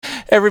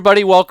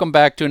Everybody, welcome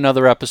back to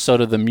another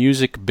episode of the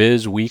Music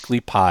Biz Weekly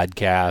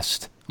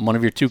Podcast. I'm one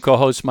of your two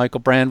co-hosts,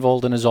 Michael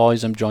Brandvold, and as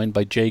always, I'm joined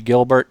by Jay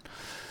Gilbert.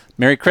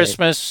 Merry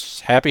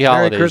Christmas, Happy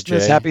Holidays, Merry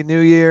Christmas, Jay. Happy New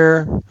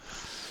Year.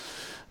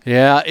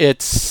 Yeah,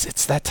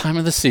 it's that time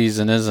of the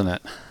season, isn't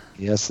it?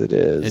 Yes, it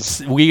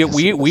is.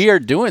 We are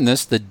doing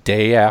this the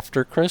day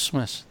after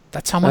Christmas.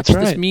 That's how much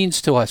this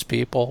means to us,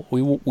 people.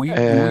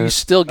 We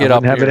still get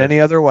up here. Have it any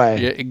other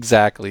way. Yeah,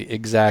 exactly.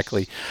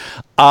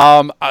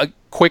 A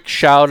quick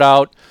shout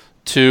out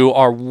to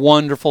our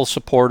wonderful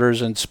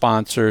supporters and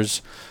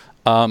sponsors.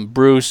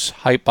 Bruce,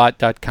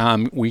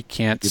 Hypebot.com. We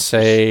can't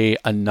say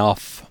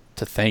enough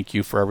to thank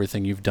you for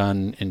everything you've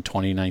done in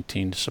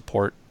 2019 to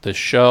support this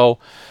show.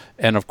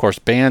 And, of course,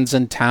 Bands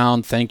in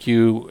Town. Thank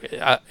you.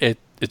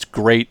 It's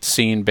great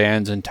seeing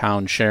Bands in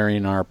Town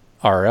sharing our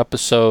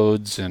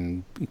episodes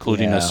and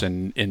including us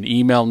in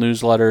email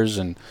newsletters.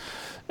 And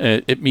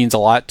it means a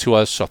lot to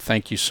us, so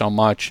thank you so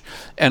much.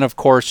 And, of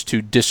course,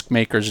 to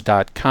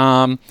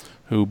discmakers.com,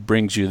 who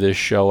brings you this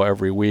show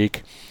every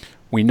week.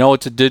 We know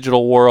it's a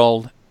digital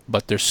world,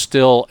 but there's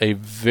still a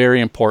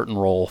very important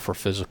role for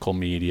physical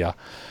media.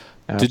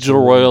 Absolutely.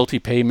 Digital royalty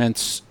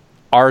payments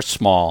are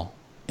small,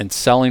 and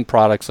selling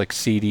products like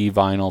CD,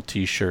 vinyl,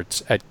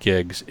 T-shirts at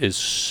gigs is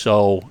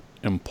so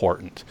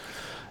important.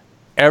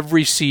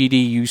 Every CD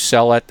you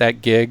sell at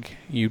that gig,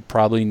 you'd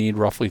probably need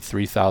roughly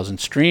 3,000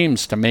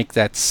 streams to make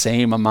that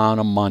same amount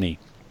of money.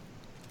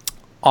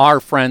 Our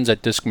friends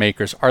at Disc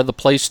Makers are the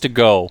place to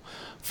go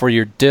for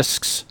your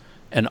discs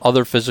and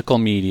other physical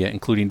media,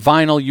 including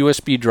vinyl,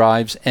 USB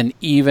drives, and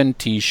even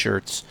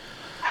T-shirts.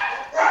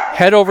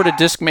 Head over to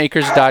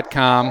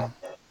discmakers.com.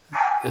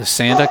 Is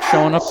Sanduck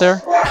showing up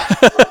there?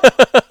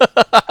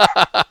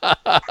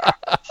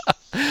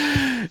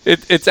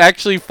 It's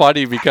actually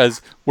funny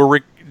because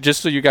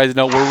just so you guys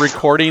know, we're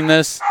recording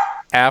this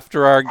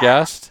after our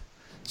guest.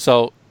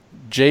 So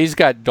Jay's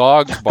got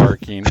dogs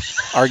barking.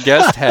 Our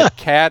guest had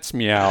cats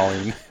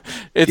meowing.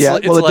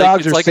 The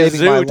dogs are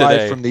saving my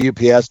life from the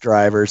UPS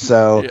driver,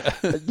 so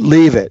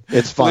leave it.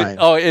 It's fine.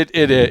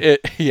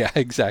 Yeah,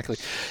 exactly.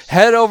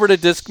 Head over to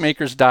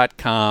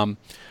discmakers.com,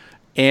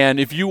 and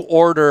if you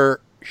order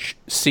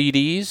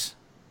CDs,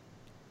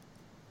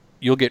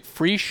 you'll get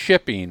free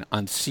shipping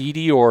on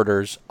CD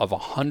orders of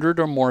 100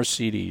 or more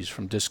CDs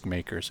from Disc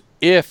Makers.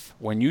 If,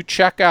 when you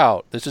check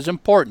out, this is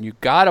important, you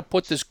got to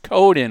put this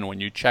code in when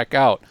you check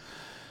out.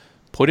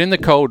 Put in the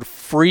code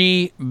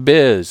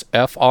FREEBIZ,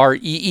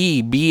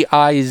 FREEBIZ.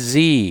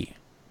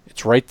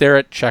 It's right there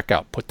at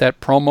checkout. Put that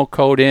promo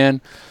code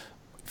in.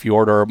 If you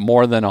order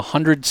more than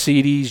 100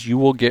 CDs, you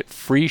will get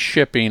free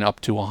shipping up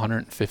to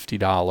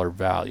 $150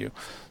 value.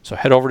 So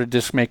head over to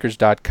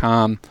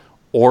discmakers.com,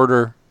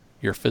 order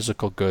your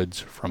physical goods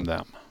from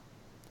them.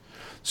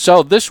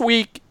 So this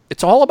week,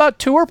 it's all about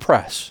tour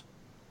press.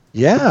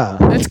 Yeah.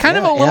 It's kind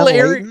of a little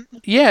area. Leighton.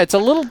 Yeah, it's a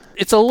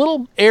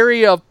little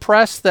area of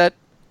press that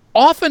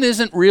often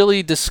isn't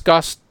really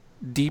discussed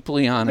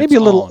deeply on its own. Maybe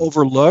a little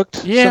overlooked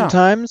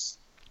sometimes.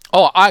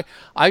 Oh, I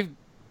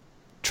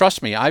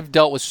trust me, I've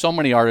dealt with so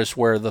many artists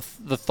where the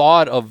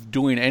thought of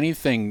doing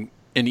anything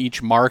in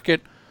each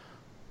market,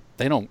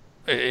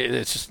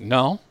 it's just,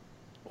 no.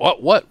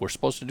 What? We're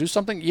supposed to do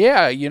something?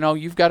 Yeah,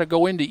 you've got to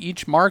go into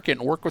each market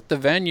and work with the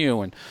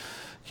venue and,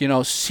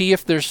 see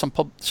if there's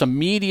some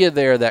media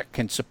there that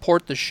can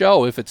support the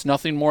show. If it's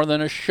nothing more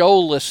than a show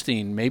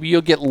listing, maybe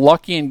you'll get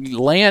lucky and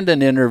land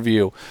an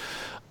interview.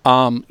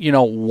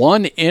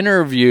 One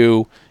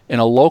interview in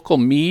a local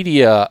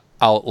media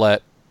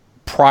outlet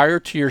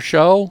prior to your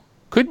show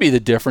could be the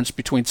difference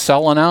between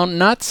selling out and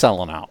not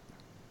selling out.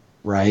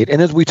 Right.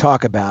 And as we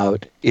talk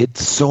about,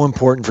 it's so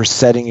important for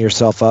setting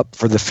yourself up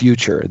for the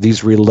future.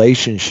 These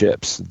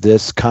relationships,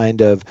 this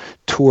kind of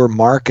tour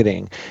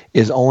marketing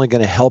is only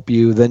going to help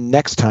you the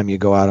next time you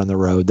go out on the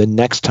road, the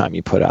next time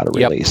you put out a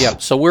release.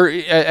 Yep. So we're,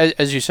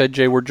 as you said,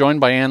 Jay, we're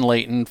joined by Ann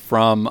Leighton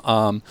from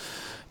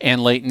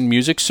Ann Leighton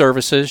Music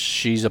Services.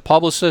 She's a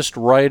publicist,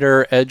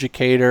 writer,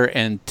 educator,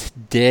 and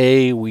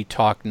today we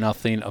talk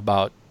nothing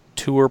about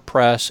tour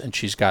press, and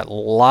she's got a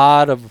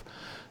lot of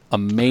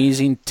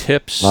amazing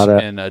tips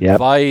and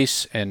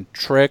advice and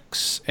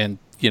tricks and,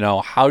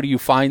 how do you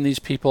find these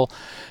people?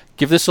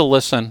 Give this a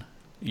listen.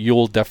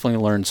 You'll definitely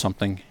learn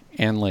something.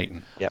 Ann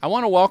Leighton. Yep. I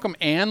want to welcome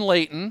Ann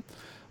Leighton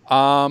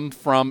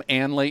from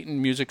Ann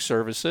Leighton Music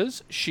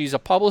Services. She's a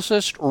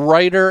publicist,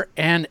 writer,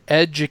 and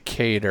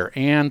educator.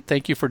 Ann,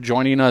 thank you for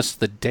joining us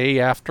the day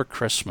after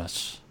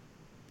Christmas.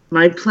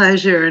 My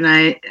pleasure, and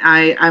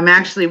I'm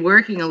actually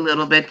working a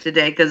little bit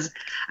today because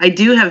I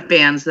do have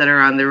bands that are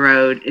on the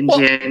road in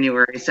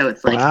January, so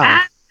it's like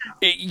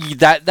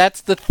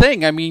that's the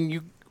thing. I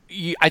mean,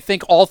 I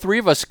think all three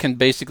of us can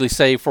basically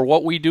say for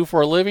what we do for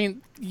a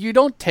living, you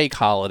don't take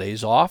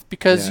holidays off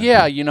because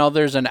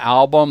there's an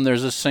album,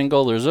 there's a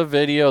single, there's a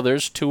video,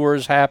 there's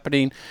tours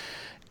happening.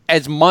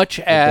 As much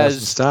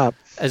as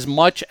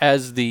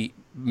the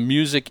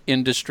music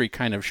industry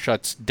kind of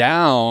shuts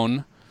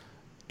down,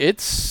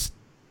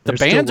 the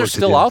bands are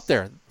still out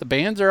there. The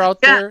bands are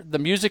out there. The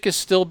music is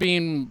still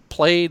being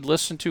played,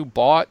 listened to,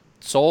 bought,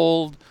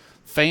 sold,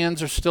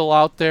 fans are still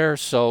out there.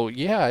 So,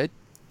 yeah, it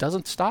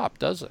doesn't stop,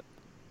 does it?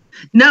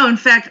 No, in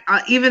fact,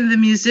 even the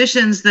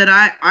musicians that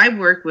I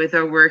work with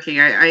are working.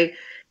 I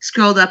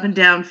scrolled up and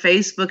down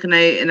Facebook,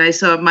 and I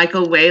saw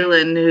Michael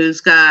Whalen,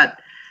 who's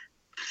got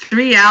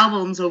 3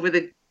 albums over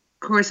the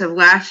course of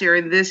last year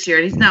and this year,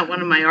 and he's not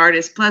one of my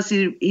artists. Plus,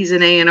 he's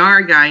an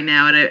A&R guy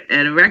now at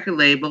a record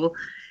label.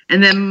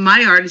 And then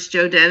my artist,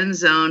 Joe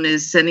Denenzone,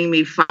 is sending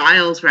me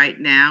files right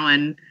now,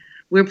 and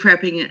we're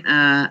prepping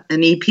an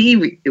EP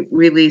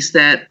release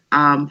that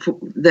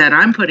that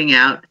I'm putting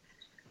out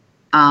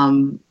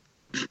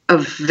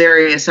of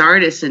various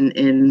artists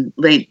in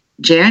late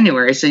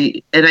January. So,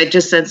 and I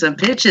just sent some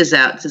pitches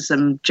out to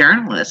some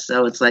journalists.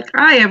 So it's like,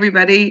 hi,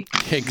 everybody.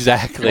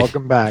 Exactly.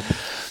 Welcome back.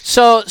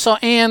 So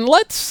Ann,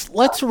 let's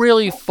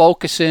really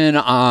focus in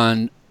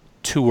on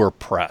tour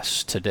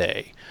press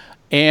today,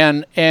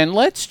 and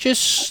let's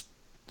just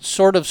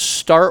sort of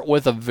start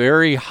with a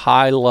very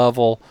high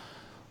level.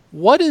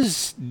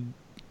 What's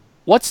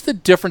the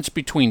difference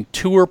between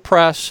tour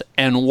press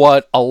and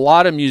what a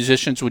lot of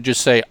musicians would just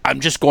say, I'm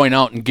just going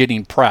out and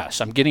getting press.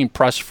 I'm getting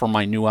press for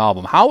my new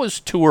album. How is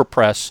tour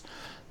press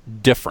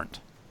different?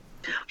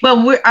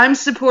 Well, I'm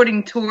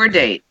supporting tour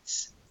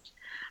dates.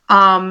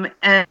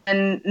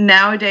 And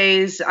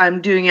nowadays I'm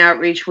doing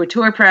outreach for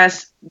tour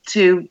press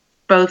to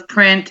both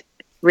print,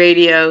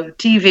 radio,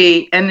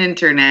 TV, and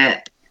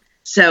internet.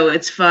 So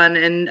it's fun.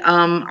 And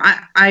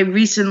I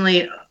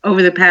recently,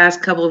 over the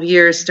past couple of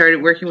years,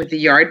 started working with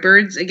the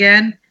Yardbirds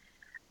again.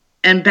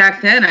 And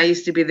back then I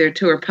used to be their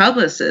tour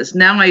publicist.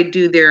 Now I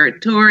do their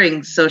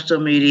touring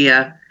social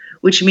media,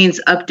 which means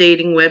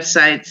updating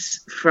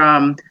websites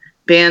from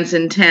bands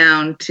in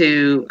town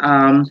to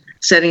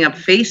setting up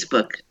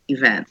Facebook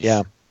events.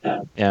 Yeah.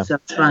 So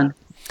it's fun.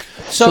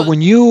 So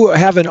when you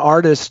have an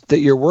artist that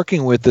you're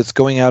working with that's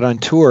going out on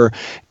tour,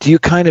 do you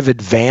kind of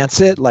advance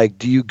it? Like,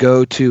 do you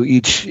go to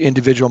each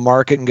individual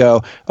market and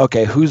go,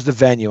 okay, who's the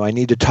venue? I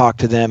need to talk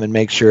to them and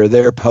make sure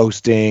they're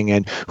posting,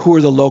 and who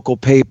are the local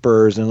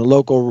papers and the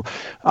local,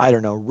 I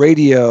don't know,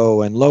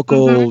 radio and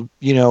local,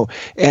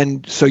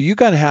 and so you're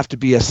going to have to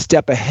be a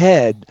step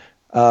ahead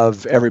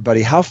of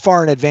everybody. How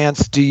far in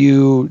advance do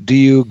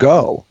you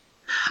go?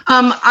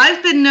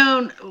 I've been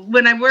known,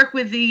 when I work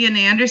with Ian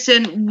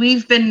Anderson,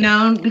 we've been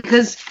known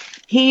because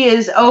he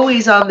is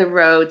always on the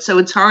road, so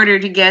it's harder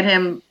to get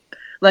him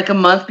like a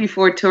month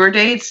before tour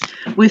dates.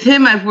 With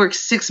him, I've worked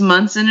 6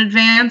 months in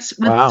advance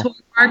with tour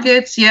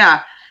markets.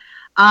 Yeah.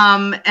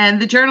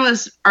 And the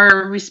journalists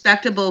are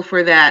respectable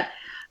for that.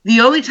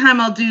 The only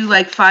time I'll do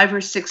like 5 or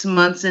 6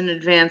 months in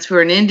advance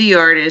for an indie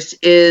artist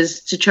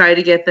is to try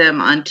to get them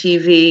on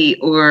TV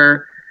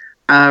or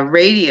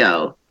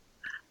radio.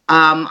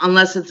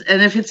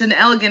 If it's an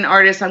elegant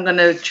artist, I'm going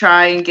to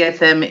try and get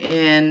them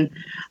in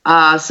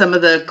some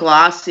of the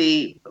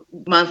glossy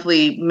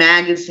monthly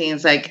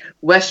magazines like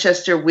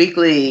Westchester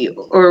Weekly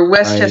or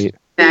Westchester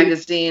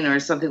Magazine or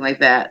something like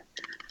that.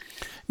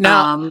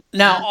 Gotcha.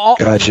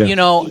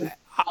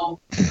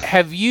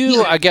 Have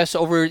you, I guess,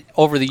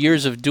 over the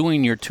years of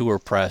doing your tour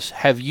press,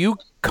 have you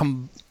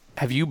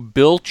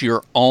built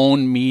your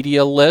own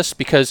media list?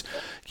 Because,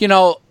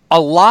 a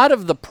lot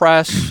of the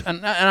press,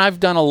 and I've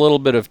done a little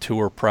bit of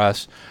tour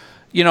press,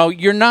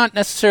 you're not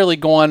necessarily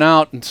going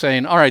out and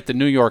saying, all right, the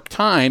New York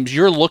Times,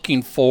 you're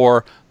looking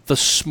for the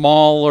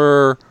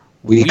smaller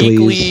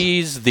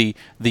weeklies, the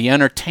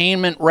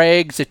entertainment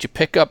rags that you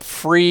pick up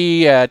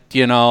free at,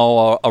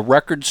 a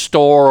record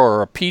store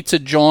or a pizza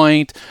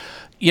joint,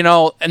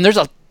 and there's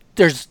a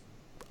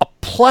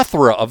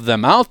plethora of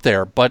them out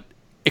there, but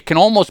it can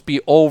almost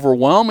be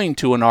overwhelming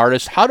to an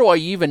artist. How do I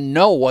even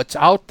know what's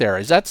out there?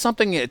 Is that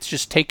something that's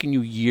just taken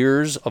you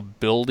years of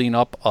building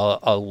up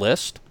a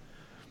list?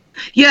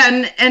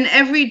 Yeah, and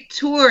every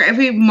tour,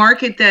 every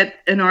market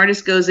that an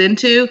artist goes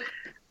into,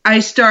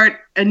 I start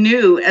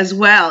anew as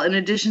well, in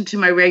addition to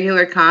my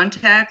regular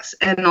contacts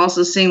and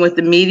also seeing what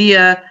the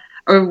media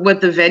or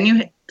what the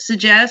venue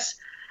suggests.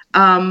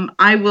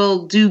 I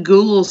will do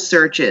Google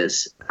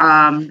searches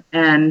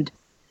and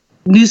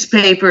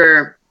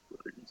newspaper,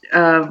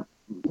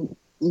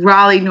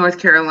 Raleigh, North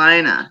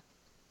Carolina,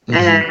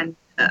 and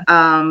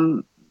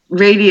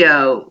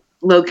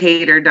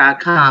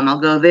radiolocator.com. I'll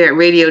go there,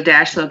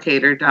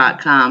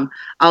 radio-locator.com.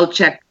 I'll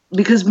check,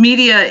 because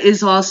media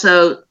is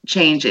also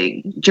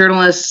changing.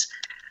 Journalists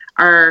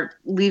are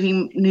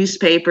leaving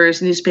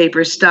newspapers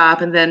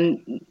stop, and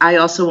then I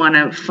also want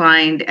to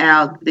find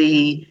out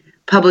the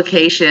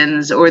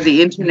publications or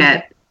the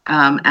internet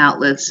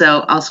outlets.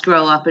 So I'll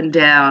scroll up and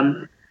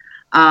down.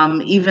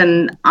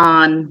 Even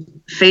on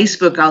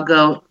Facebook, I'll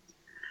go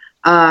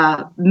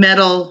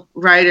metal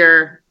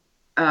writer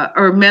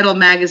or metal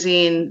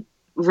magazine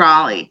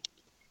Raleigh,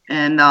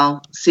 and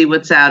I'll see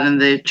what's out in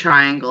the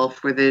triangle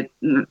for the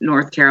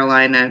North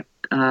Carolina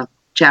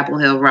Chapel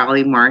Hill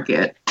Raleigh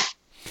market.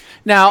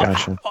 Now,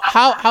 gotcha.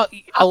 how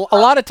a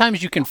lot of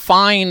times you can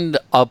find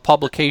a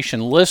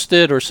publication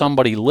listed or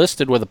somebody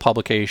listed with a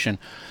publication.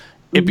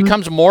 It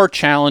becomes more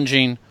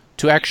challenging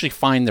to actually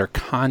find their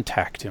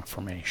contact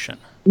information.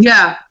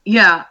 Yeah.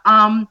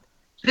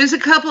 There's a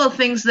couple of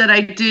things that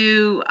I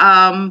do.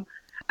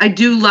 I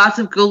do lots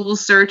of Google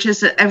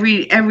searches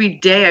every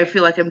day. I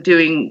feel like I'm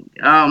doing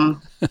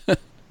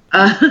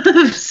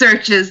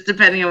searches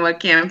depending on what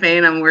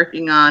campaign I'm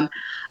working on.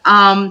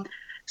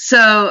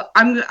 So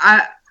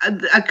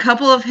a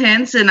couple of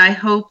hints, and I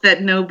hope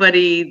that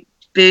nobody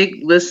big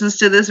listens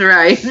to this,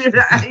 right?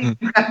 I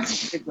got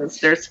some big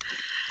listeners.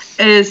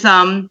 Is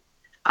I'll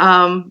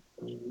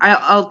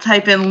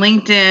type in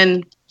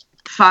LinkedIn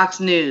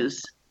Fox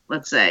News,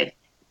 let's say,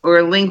 or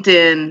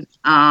LinkedIn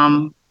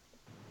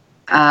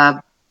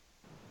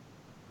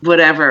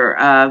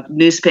whatever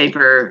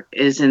newspaper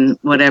is in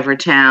whatever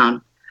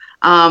town.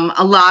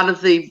 A lot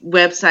of the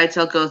websites,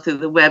 I'll go through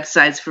the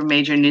websites for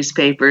major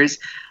newspapers.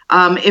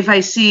 If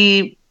I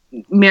see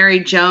Mary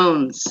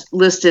Jones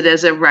listed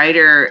as a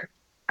writer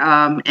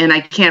and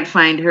I can't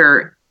find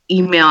her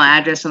email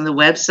address on the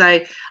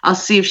website, I'll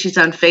see if she's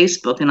on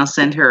Facebook and I'll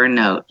send her a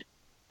note.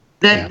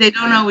 They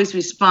don't always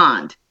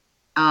respond.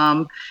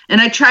 And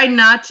I try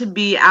not to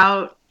be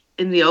out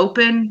in the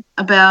open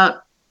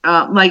about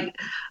like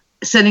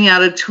sending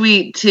out a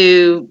tweet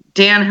to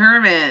Dan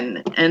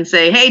Herman and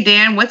say, "Hey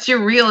Dan, what's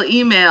your real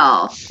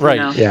email?" Right.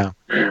 You know?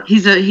 Yeah.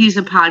 He's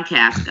a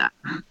podcast guy.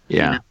 Yeah.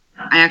 You know?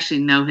 I actually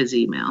know his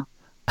email.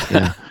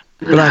 Yeah.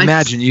 But I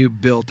imagine you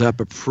built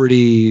up a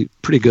pretty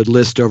good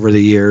list over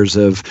the years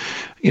of,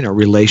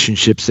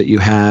 relationships that you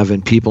have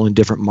and people in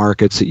different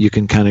markets that you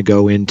can kind of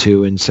go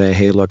into and say,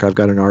 "Hey, look, I've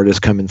got an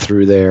artist coming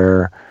through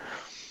there."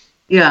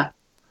 Yeah.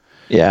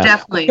 Yeah.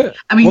 Definitely.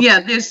 I mean,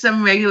 there's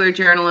some regular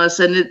journalists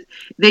and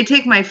they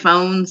take my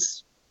phone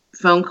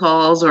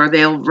calls or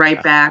they'll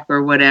write back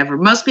or whatever.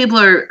 Most people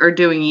are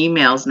doing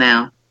emails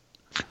now.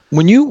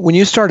 When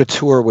you start a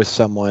tour with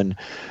someone,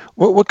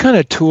 what kind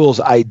of tools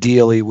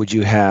ideally would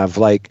you have?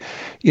 Like,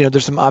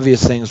 there's some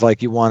obvious things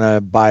like you want a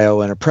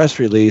bio and a press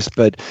release,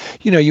 but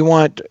you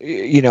want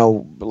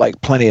like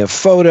plenty of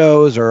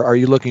photos, or are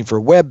you looking for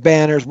web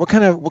banners? What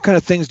kind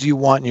of things do you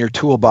want in your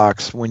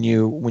toolbox when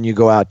you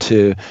go out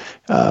to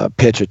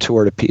pitch a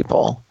tour to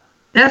people?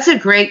 That's a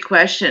great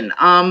question.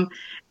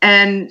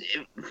 And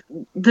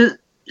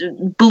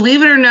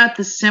believe it or not,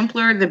 the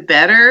simpler the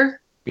better.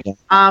 Yeah.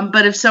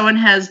 But if someone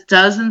has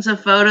dozens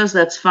of photos,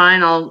 that's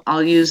fine.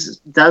 I'll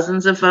use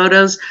dozens of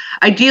photos.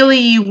 Ideally,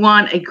 you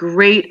want a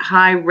great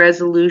high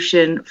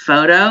resolution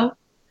photo,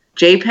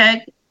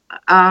 JPEG,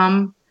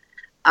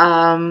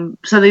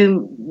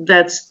 something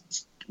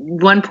that's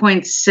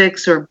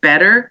 1.6 or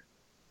better.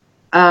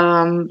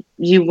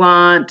 You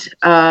want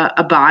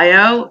a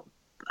bio,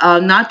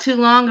 not too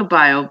long a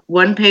bio.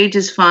 One page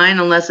is fine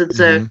unless it's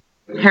a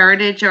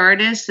heritage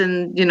artist,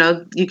 and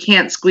you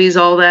can't squeeze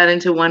all that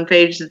into one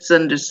page that's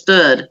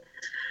understood.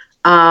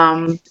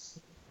 And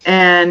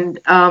then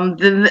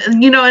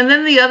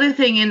the other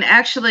thing, and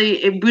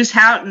actually Bruce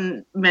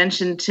Houghton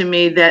mentioned to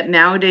me that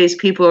nowadays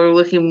people are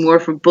looking more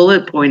for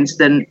bullet points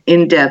than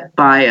in-depth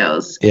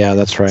bios. Yeah,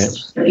 that's right.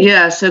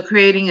 Yeah, so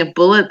creating a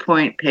bullet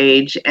point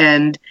page,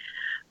 and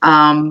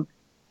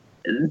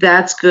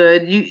that's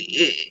good.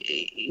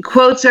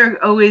 Quotes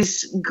are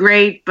always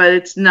great, but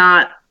it's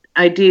not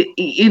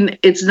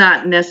it's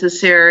not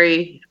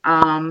necessary.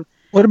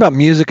 What about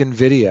music and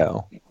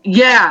video?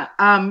 Yeah.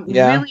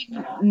 Really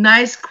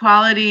nice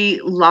quality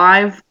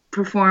live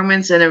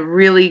performance and a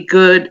really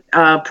good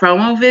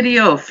promo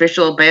video,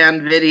 official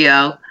band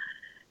video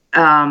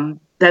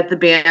that the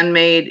band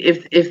made.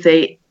 If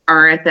they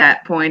are at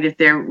that point, if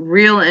they're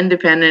real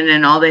independent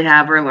and all they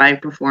have are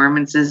live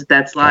performances,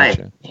 that's live.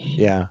 Gotcha.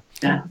 Yeah.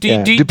 Yeah.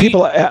 Do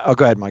people?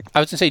 Go ahead, Mike. I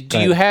was going to say, do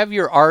you have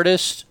your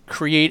artists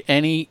create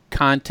any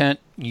content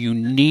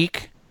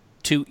unique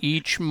to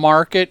each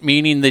market?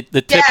 Meaning the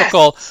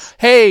typical,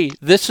 hey,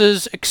 this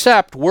is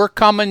Accept. We're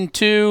coming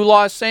to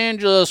Los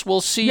Angeles.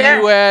 We'll see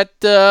you at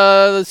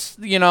whatever,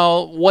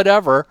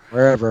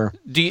 wherever.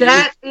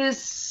 That is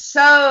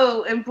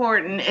so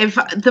important. If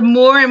the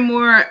more and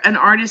more an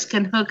artist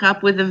can hook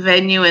up with a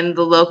venue in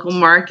the local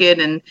market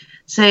and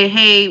say,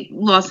 hey,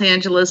 Los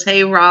Angeles,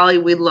 hey, Raleigh,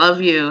 we love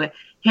you.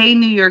 Hey,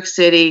 New York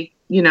City,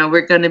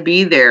 we're going to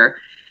be there.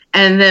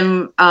 And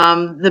then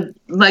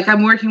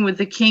I'm working with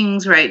the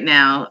Kings right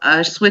now,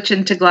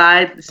 switching to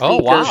Glide. Oh,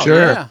 wow. Sure.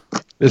 Yeah.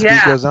 This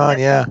beat goes on,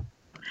 yeah.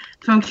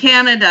 From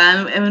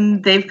Canada,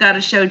 and they've got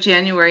a show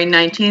January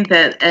 19th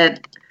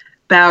at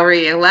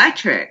Bowery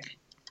Electric.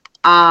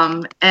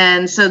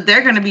 And so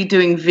they're going to be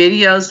doing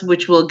videos,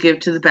 which we'll give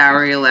to the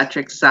Bowery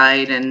Electric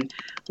site, and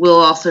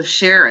we'll also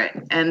share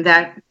it. And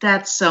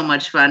that's so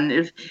much fun.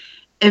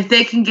 If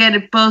they can get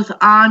it both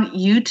on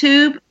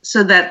YouTube,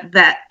 so that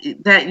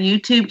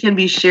YouTube can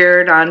be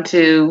shared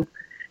onto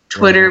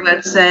Twitter,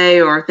 let's say,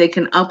 or if they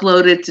can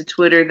upload it to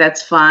Twitter,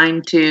 that's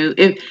fine too.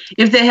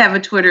 If they have a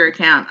Twitter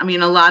account, I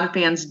mean, a lot of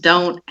bands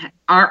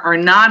are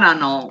not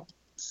on all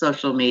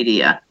social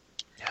media.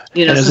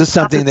 And is this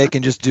something they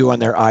can just do on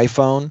their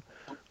iPhone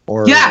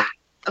or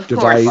device?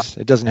 Course.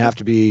 It doesn't have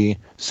to be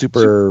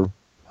super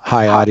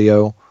high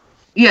audio.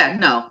 Yeah,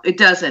 no, it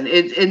doesn't.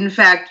 In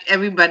fact,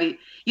 everybody.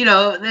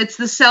 It's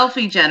the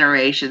selfie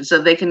generation, so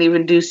they can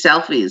even do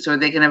selfies, or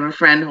they can have a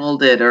friend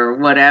hold it, or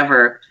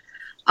whatever.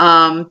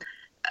 Some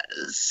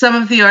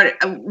of the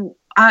art,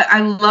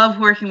 I love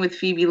working with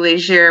Phoebe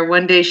Leger.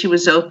 One day she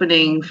was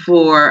opening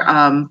for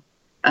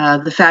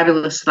the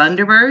Fabulous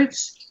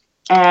Thunderbirds,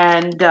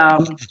 and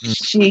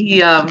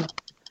she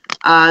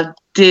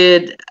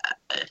did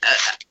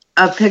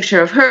a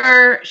picture of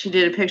her. She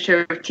did a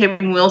picture of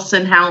Kim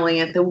Wilson howling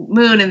at the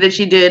moon, and then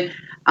she did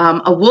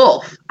a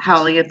wolf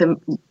howling at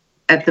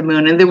the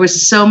moon. And there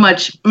was so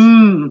much,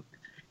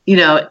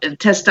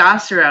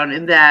 testosterone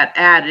in that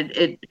ad.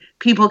 It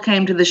people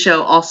came to the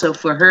show also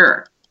for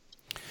her.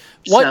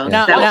 What So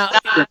now? that was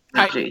Now good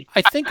energy.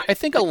 I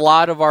think a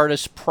lot of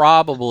artists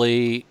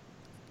probably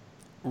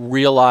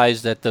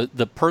realize that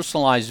the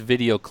personalized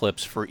video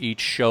clips for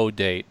each show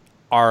date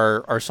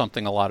are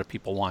something a lot of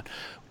people want.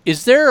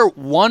 Is there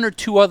one or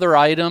two other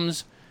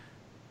items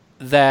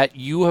that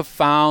you have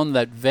found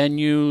that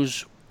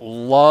venues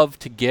love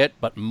to get,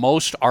 but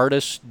most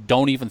artists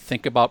don't even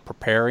think about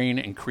preparing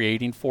and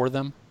creating for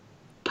them?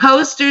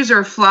 Posters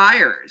or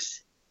flyers.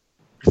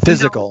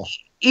 Physical.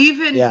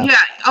 Even Yeah.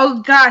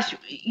 oh gosh,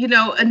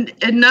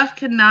 enough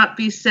cannot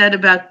be said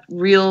about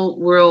real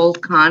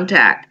world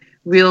contact,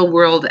 real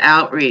world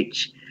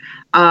outreach.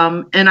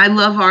 And I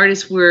love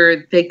artists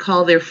where they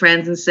call their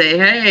friends and say,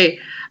 "Hey,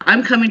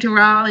 I'm coming to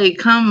Raleigh.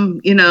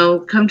 Come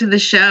to the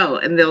show."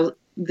 And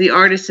the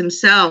artist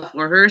himself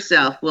or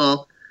herself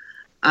will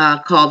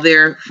call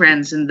their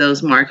friends in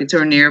those markets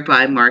or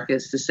nearby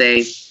markets to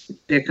say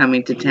they're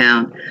coming to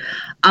town.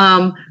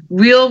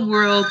 Real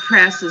world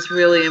press is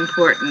really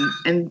important,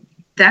 and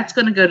that's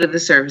going to go to the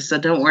service, so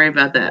don't worry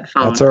about that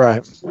phone. That's all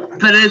right.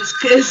 But it's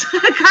kind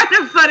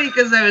of funny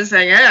because I was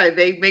saying, "Hey,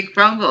 they make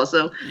phone calls,"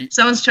 so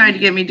someone's trying to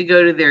get me to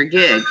go to their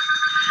gig.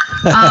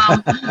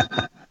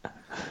 That's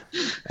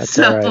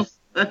all right.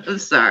 I'm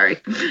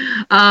sorry.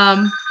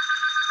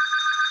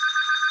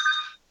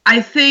 I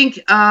think,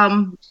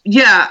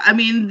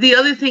 the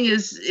other thing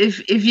is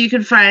if you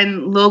can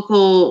find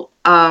local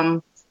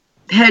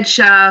head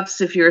shops,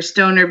 if you're a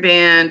stoner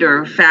band,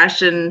 or a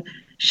fashion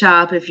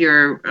shop, if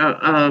you're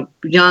a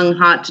young,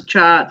 hot to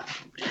trot,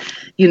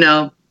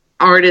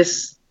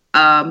 artists,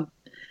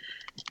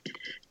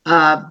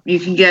 you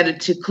can get it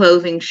to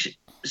clothing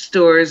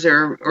stores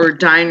or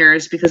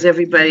diners, because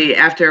everybody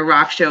after a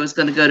rock show is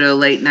going to go to a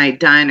late night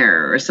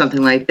diner or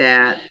something like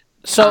that.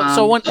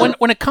 So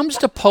when it comes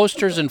to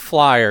posters and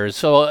flyers,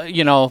 so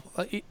you're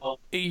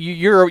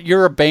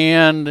a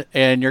band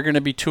and you're going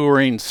to be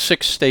touring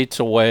 6 states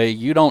away.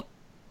 You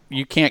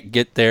can't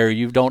get there.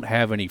 You don't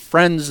have any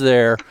friends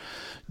there.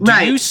 Do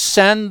you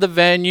send the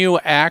venue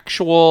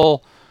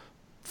actual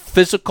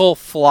physical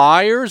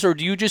flyers, or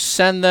do you just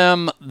send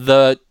them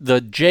the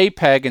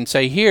JPEG and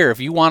say, "Here,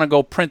 if you want to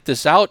go print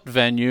this out,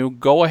 venue,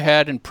 go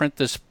ahead and print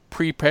this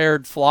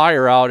prepared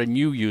flyer out and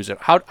you use it"?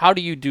 How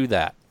do you do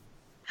that?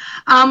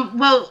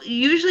 Well,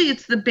 usually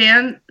it's the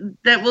band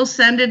that will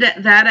send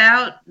that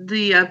out,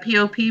 the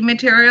POP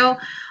material.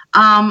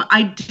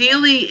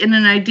 Ideally, in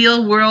an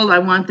ideal world, I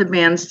want the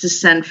bands to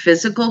send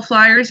physical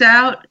flyers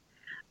out,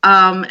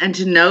 and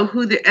to know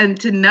who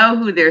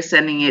they're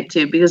sending it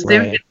to, because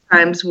there have been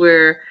times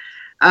where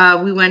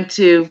we went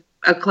to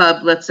a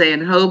club, let's say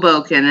in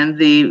Hoboken, and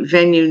the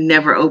venue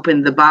never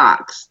opened the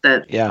box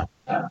that we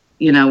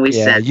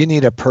sent. You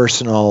need a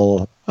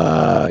personal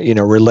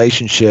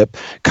relationship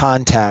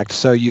contact,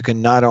 so you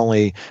can not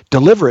only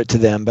deliver it to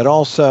them, but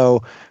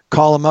also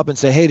call them up and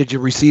say, "Hey, did you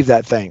receive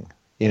that thing?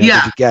 Did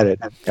you get it?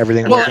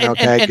 Everything working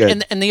okay?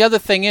 Good." And the other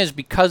thing is,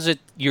 because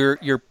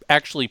you're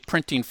actually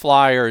printing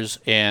flyers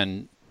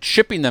and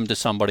shipping them to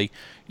somebody,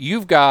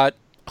 you've got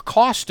a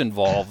cost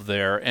involved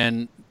there,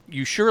 and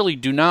you surely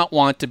do not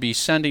want to be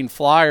sending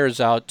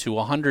flyers out to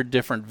 100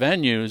 different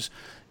venues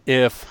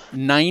if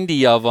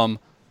 90 of them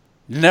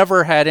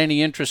never had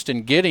any interest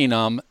in getting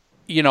them.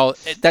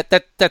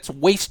 That's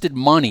wasted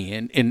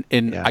money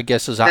I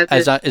guess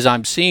as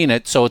I'm seeing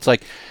it. So it's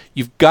like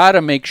you've got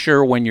to make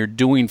sure when you're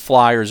doing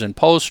flyers and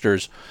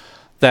posters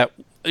that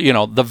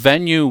the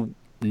venue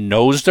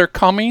knows they're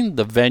coming,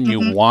 the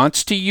venue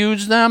wants to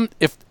use them.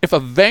 If a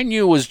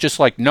venue was just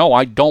like, "No,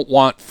 I don't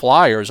want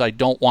flyers, I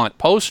don't want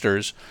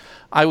posters,"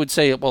 I would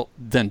say, well,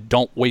 then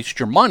don't waste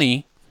your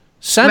money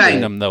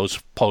sending them those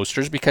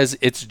posters, because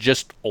it's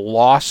just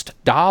lost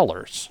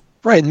dollars.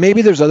 Right.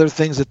 Maybe there's other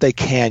things that they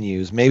can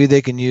use. Maybe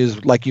they can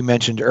use, like you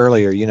mentioned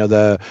earlier,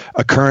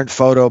 a current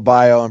photo,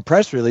 bio, and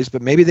press release,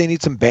 but maybe they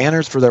need some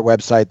banners for their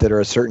website that are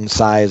a certain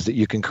size that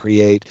you can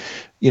create.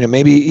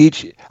 Maybe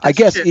each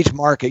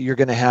market, you're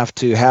going to have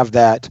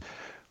that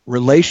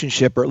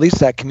relationship, or at least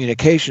that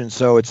communication,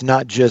 so it's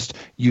not just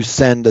you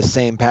send the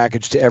same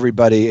package to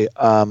everybody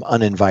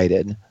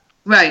uninvited.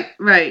 Right.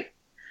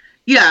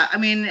 Yeah, I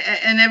mean,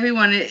 and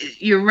everyone,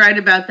 you're right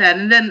about that.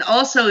 And then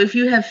also, if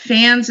you have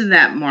fans in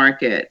that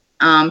market,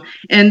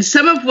 and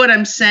some of what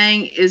I'm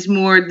saying is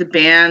more the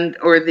band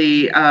or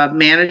the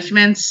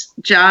management's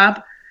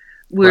job,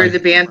 where the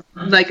band,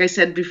 like I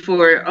said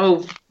before,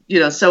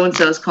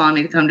 so-and-so is calling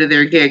me to come to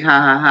their gig,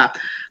 ha, ha, ha.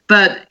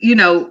 But,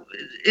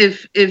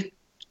 if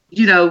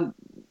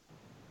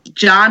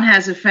John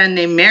has a friend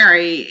named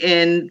Mary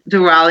in the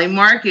Raleigh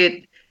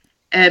market,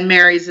 and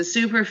Mary's a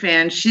super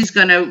fan, she's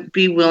going to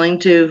be willing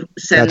to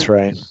That's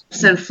right.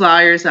 send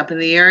flyers up in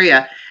the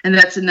area. And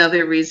that's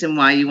another reason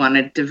why you want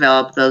to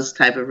develop those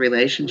type of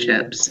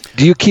relationships.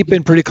 Do you keep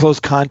in pretty close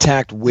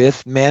contact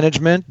with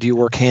management? Do you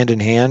work hand in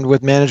hand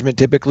with management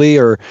typically,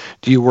 or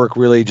do you work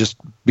really just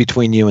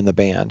between you and the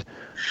band?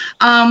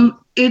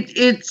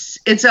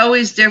 It's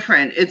always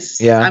different.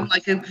 I'm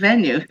like a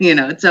venue,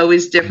 it's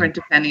always different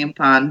depending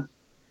upon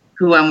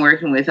who I'm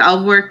working with.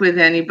 I'll work with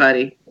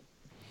anybody.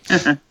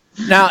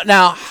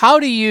 Now, how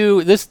do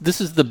you?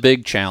 This is the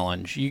big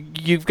challenge.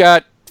 You've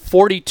got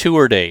 40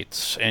 tour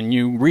dates, and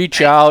you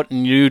reach out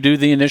and you do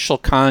the initial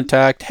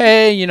contact.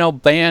 Hey,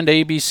 band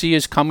ABC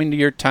is coming to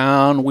your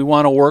town. We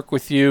want to work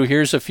with you.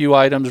 Here's a few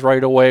items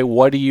right away.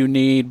 What do you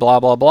need?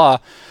 Blah blah blah.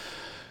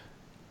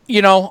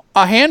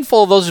 A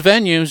handful of those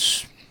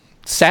venues,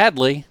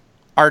 sadly,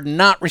 are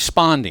not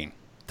responding.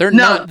 They're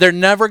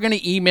never going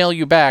to email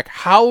you back.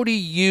 How do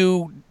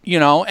you,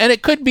 and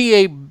it could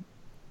be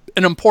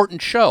an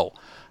important show.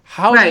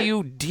 How do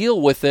you deal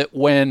with it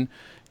when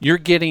you're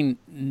getting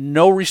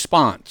no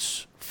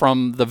response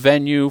from the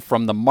venue,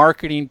 from the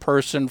marketing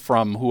person,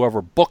 from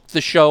whoever booked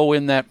the show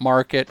in that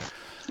market?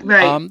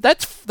 Right.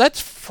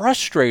 That's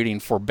frustrating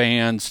for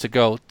bands to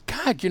go,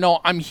 God,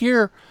 I'm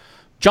here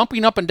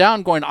jumping up and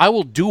down going, I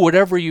will do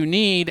whatever you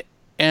need,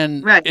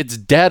 and it's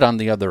dead on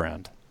the other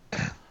end.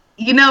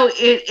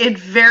 It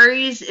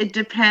varies. It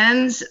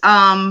depends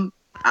on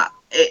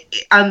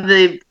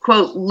the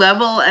quote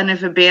level, and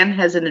if a band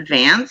has an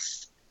advance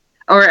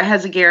or it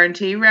has a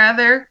guarantee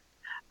rather,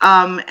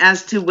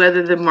 as to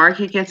whether the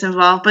market gets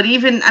involved. But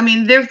even,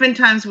 there have been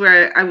times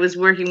where I was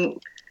working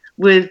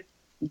with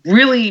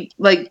really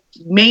like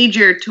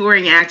major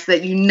touring acts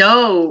that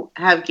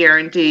have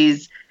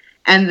guarantees,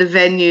 and the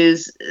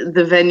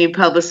venue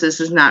publicist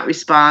is not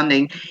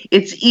responding.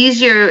 It's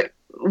easier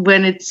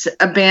when it's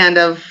a band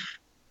of,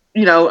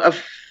 a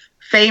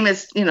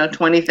famous,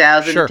 $20,000,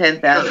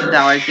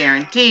 $10,000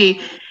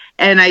 guarantee,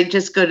 and I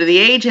just go to the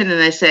agent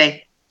and I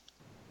say,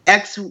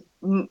 X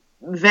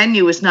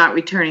venue is not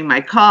returning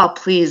my call.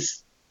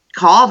 Please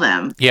call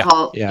them.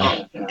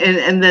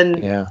 And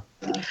then,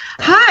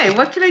 hi,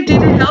 what can I do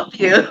to help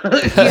you?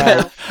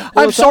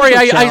 I'm sorry,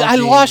 I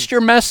lost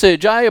your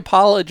message. I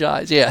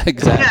apologize. Yeah,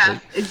 exactly. Yeah,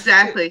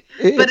 exactly.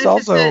 It's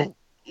also.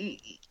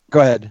 Go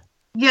ahead.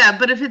 Yeah,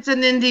 but if it's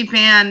an indie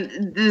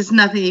band, there's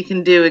nothing you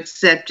can do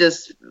except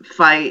just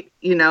fight.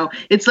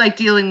 It's like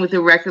dealing with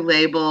a record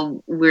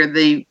label where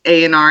the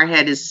A&R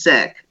head is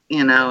sick,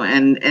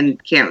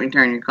 and can't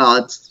return your call.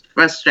 It's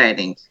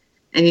frustrating,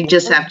 and you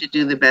just have to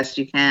do the best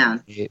you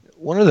can.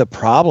 One of the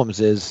problems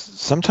is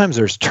sometimes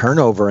there's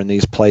turnover in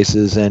these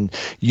places, and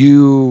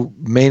you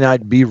may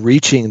not be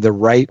reaching the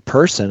right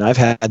person. I've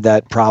had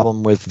that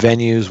problem with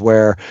venues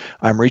where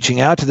I'm reaching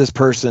out to this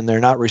person, they're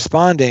not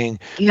responding,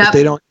 but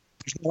they don't.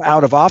 There's no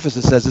out of office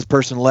that says this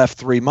person left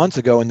 3 months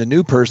ago and the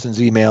new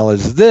person's email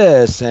is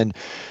this. And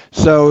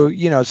so,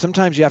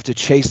 sometimes you have to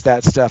chase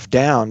that stuff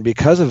down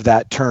because of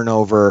that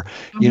turnover.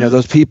 Mm-hmm.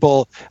 Those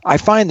people, I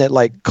find that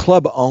like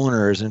club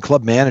owners and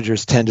club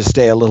managers tend to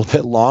stay a little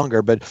bit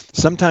longer, but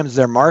sometimes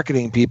their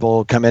marketing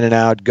people come in and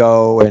out,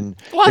 go, and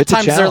a lot it's of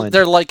times a challenge.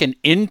 They're like an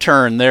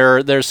intern.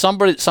 There's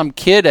some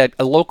kid at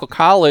a local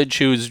college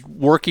who's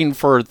working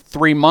for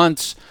 3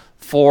 months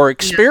for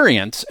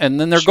experience, and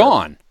then they're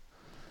gone.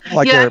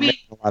 Like they're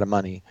making a lot of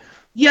money.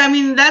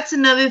 Yeah, that's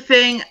another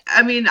thing.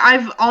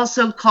 I've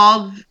also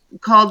called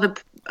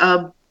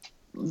the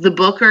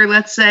booker,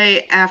 let's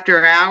say,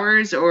 after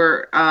hours,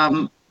 or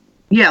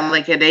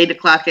like at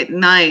 8:00 at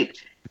night,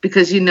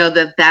 because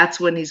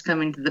that's when he's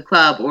coming to the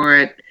club, or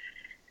at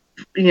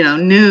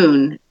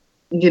noon,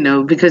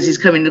 because he's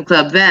coming to the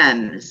club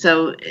then.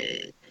 So,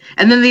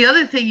 and then the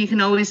other thing, you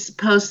can always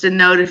post a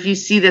note if you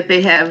see that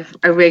they have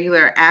a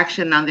regular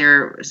action on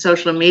their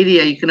social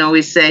media. You can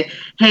always say,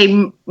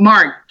 "Hey,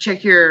 Mark,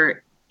 check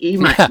your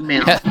email.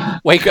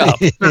 Wake up,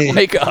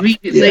 wake up."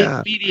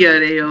 Media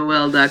at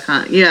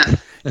AOL.com. Yeah.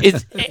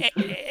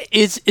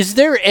 Is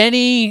there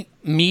any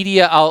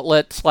media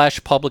outlet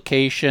 /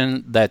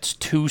 publication that's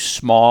too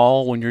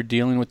small when you're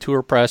dealing with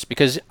tour press?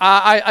 Because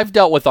I've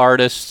dealt with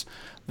artists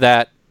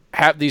that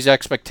have these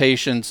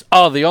expectations.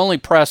 Oh, the only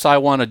press I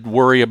want to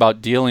worry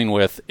about dealing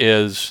with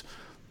is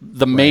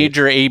the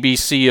major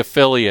ABC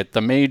affiliate,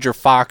 the major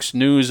Fox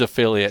News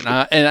affiliate,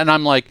 and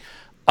I'm like,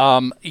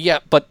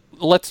 but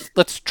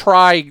let's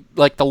try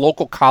like the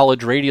local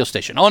college radio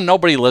station. Oh,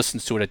 nobody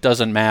listens to it. It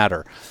doesn't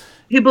matter.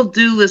 People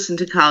do listen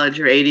to college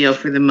radio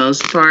for the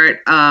most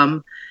part.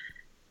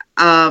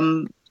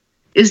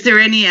 Is there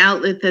any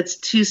outlet that's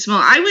too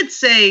small? I would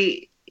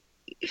say,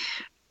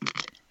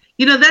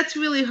 that's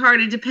really hard.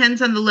 It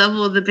depends on the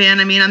level of the band.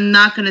 I'm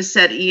not going to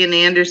set Ian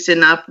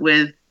Anderson up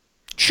with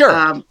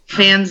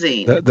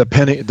fanzine.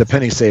 The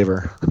penny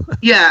saver.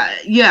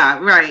 Yeah,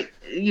 right.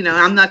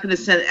 I'm not going to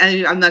send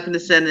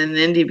an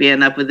indie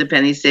band up with the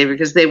penny saver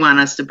because they want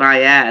us to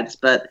buy ads.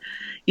 But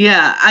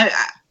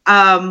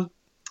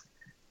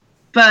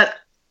but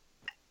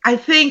I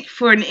think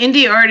for an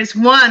indie artist,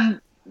 one,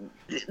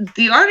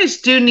 the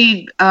artists do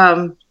need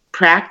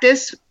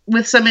practice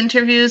with some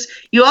interviews,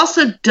 you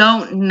also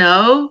don't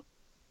know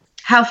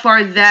how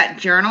far that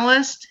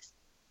journalist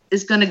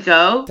is going to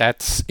go.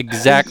 That's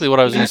exactly what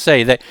I was going to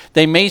say.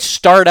 They may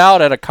start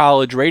out at a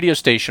college radio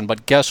station,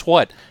 but guess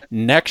what?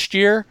 Next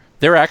year,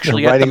 they're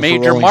actually at the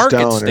major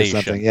market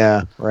station.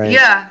 Yeah, right.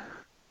 Yeah.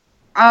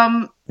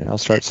 I'll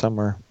start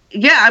somewhere.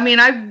 Yeah, I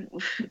mean,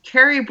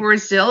 Carrie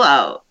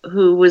Borzillo,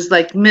 who was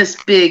like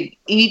Miss Big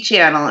E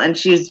Channel, and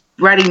she's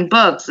writing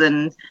books,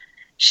 and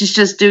she's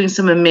just doing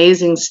some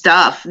amazing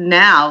stuff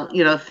now,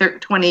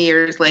 20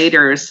 years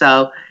later or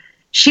so.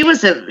 She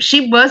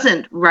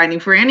wasn't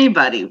writing for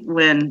anybody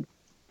when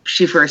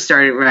she first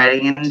started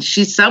writing, and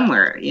she's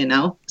somewhere,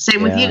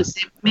 Same with you,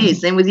 same with me,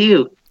 same with you.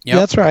 Yep. Yeah,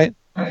 that's right.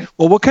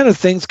 Well, what kind of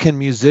things can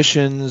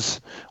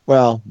musicians,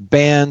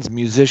 bands,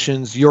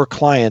 musicians, your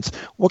clients,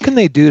 what can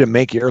they do to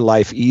make your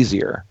life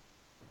easier?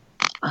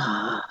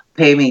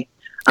 Pay me.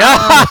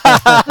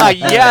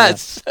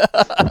 Yes.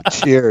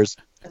 Cheers.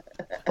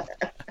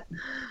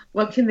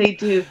 What can they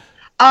do?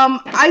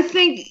 I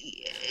think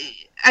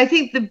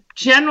the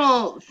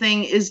general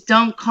thing is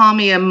don't call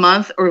me a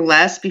month or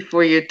less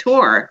before your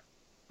tour.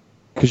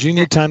 Because you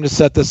need time to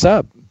set this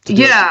up.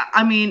 Yeah,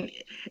 I mean,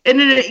 and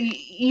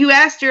you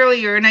asked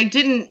earlier, and I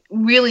didn't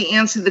really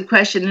answer the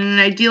question. In an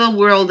ideal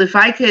world, if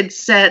I could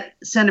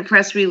send a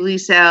press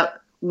release out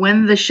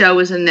when the show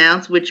is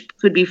announced, which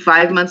could be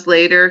 5 months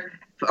later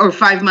or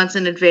 5 months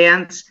in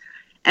advance,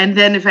 and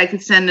then if I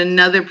could send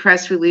another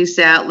press release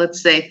out,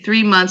 let's say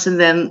 3 months and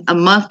then a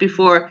month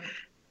before,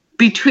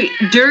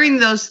 during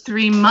those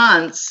 3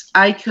 months,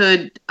 I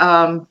could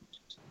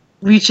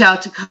reach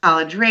out to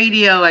college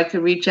radio. I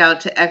could reach out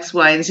to X,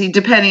 Y, and Z,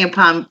 depending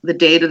upon the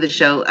date of the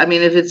show. I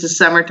mean, if it's a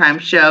summertime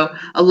show,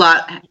 a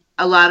lot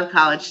of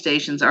college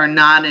stations are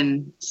not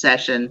in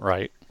session.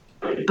 Right.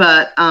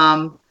 But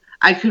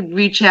I could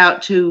reach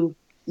out to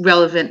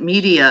relevant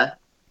media,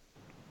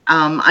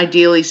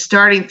 ideally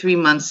starting 3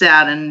 months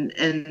out,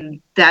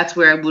 and that's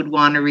where I would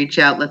want to reach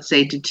out, let's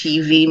say, to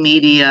TV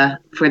media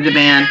for the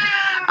band.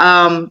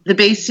 The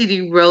Bay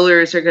City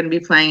Rollers are going to be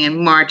playing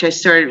in March. I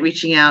started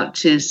reaching out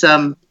to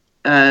some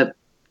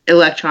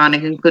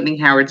electronic, including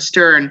Howard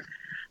Stern,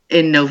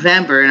 in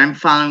November, and I'm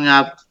following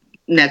up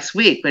next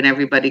week when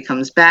everybody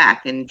comes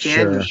back in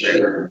January.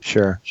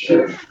 Sure.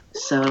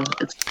 So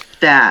it's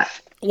that.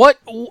 What,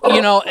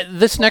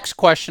 this next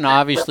question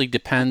obviously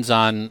depends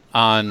on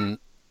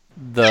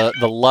the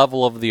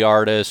level of the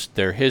artist,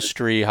 their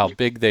history, how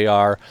big they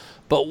are.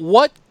 But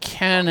what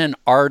can an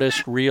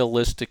artist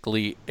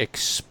realistically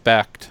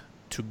expect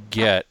to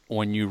get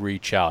when you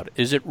reach out?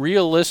 Is it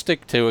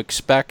realistic to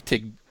expect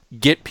to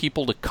get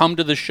people to come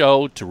to the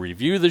show, to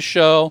review the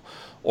show?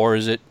 Or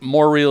is it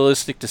more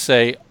realistic to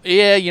say,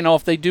 yeah,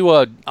 if they do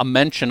a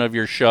mention of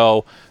your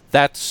show,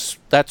 that's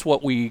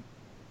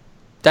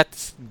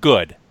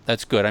good.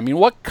 That's good. I mean,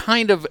 what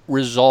kind of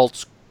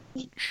results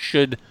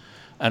should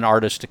an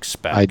artist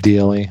expect?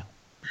 Ideally.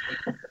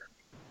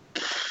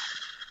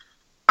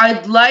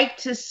 I'd like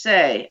to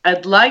say,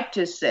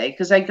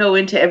 because I go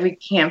into every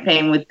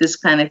campaign with this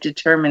kind of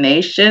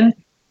determination,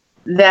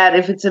 that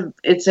if it's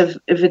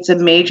a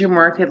major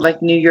market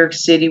like New York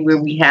City, where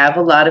we have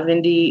a lot of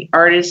indie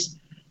artists,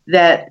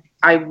 that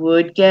I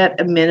would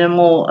get a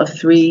minimal of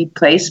 3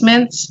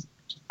 placements,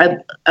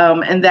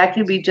 and that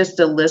could be just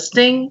a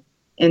listing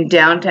in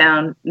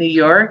downtown New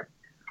York,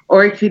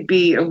 or it could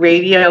be a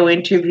radio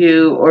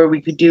interview, or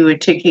we could do a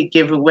ticket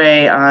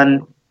giveaway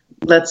on,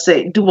 let's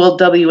say,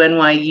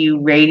 WNYU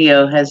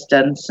Radio has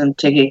done some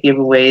ticket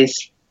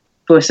giveaways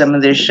for some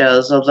of their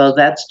shows, although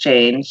that's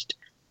changed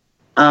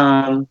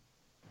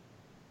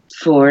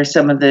for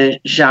some of the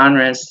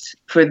genres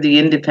for the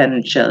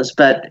independent shows.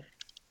 But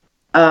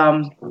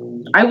I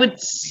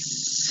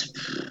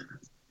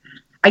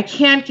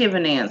can't give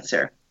an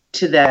answer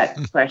to that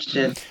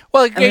question.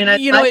 Well,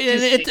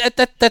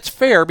 that's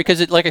fair,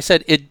 because like I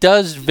said, it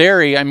does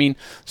vary. I mean,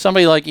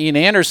 somebody like Ian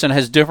Anderson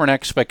has different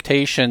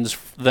expectations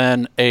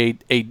than a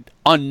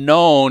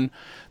unknown.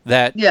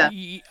 That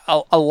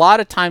a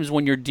lot of times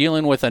when you're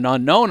dealing with an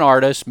unknown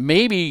artist,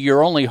 maybe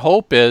your only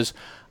hope is,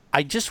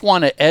 I just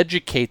want to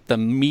educate the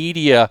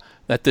media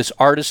that this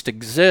artist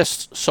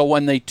exists, so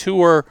when they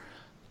tour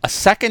a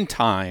second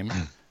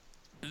time,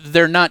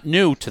 they're not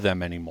new to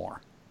them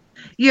anymore.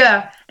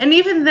 Yeah, and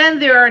even then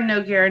there are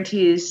no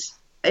guarantees.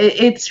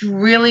 It's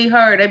really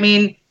hard. I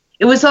mean,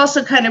 it was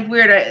also kind of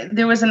weird.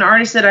 There was an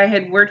artist that I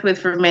had worked with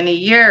for many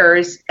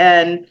years,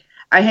 and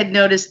I had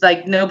noticed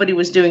like nobody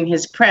was doing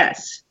his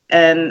press.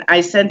 And I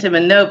sent him a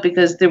note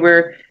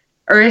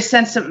I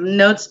sent some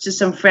notes to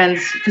some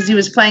friends because he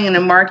was playing in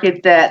a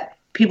market that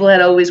people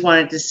had always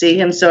wanted to see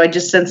him. So I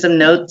just sent some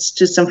notes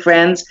to some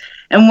friends.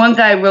 And one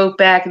guy wrote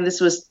back, and this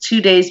was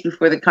 2 days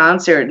before the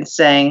concert, and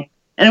saying,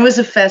 and it was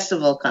a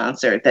festival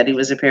concert that he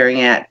was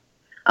appearing at.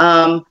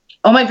 Oh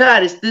my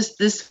God, is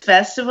this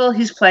festival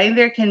he's playing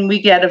there? Can we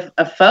get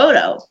a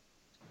photo?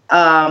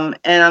 And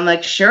I'm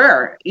like,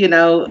 sure, and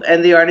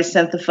the artist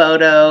sent the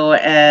photo,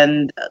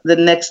 and the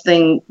next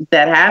thing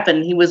that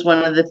happened, he was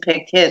one of the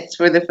picked hits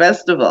for the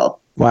festival.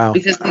 Wow.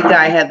 Because the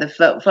guy had the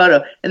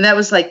photo. And that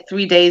was like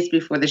 3 days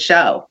before the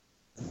show.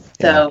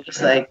 So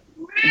it's like,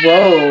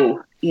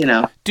 whoa,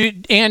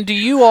 Do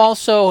you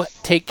also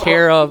take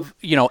care of,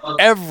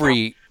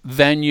 every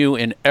venue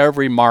in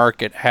every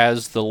market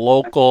has the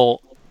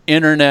local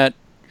internet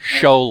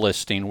show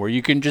listing where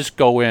you can just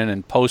go in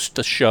and post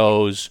the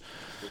shows.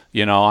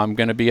 I'm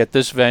going to be at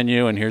this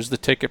venue and here's the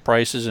ticket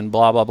prices and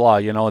blah blah blah.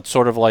 It's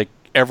sort of like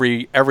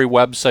every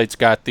website's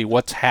got the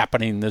what's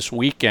happening this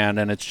weekend,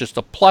 and it's just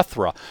a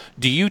plethora.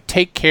 Do you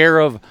take care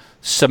of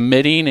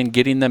submitting and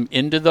getting them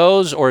into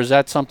those, or is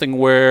that something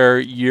where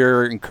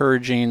you're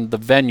encouraging the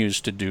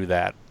venues to do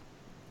that?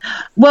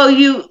 Well,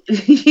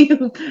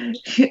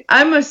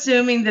 I'm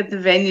assuming that the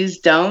venues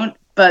don't,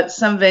 but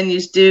some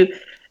venues do.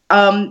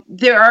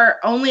 There are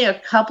only a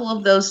couple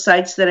of those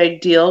sites that I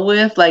deal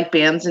with, like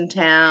Bands in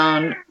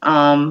Town,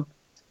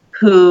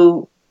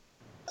 who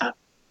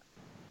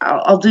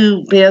I'll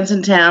do Bands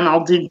in Town.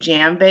 I'll do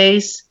jam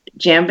bands.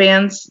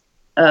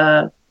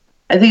 I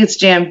think it's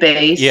jam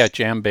bass. Yeah,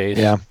 jam bass.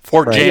 Yeah,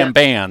 for right. Jam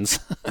bands.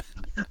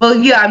 Well,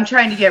 yeah, I'm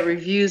trying to get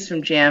reviews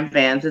from jam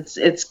bands.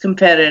 It's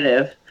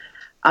competitive.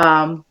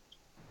 Facebook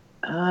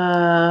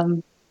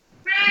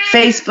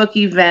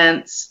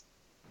events.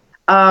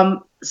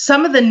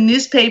 Some of the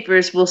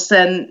newspapers will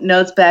send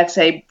notes back,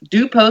 say,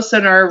 do post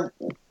on our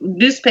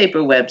newspaper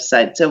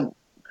website. So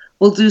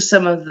we'll do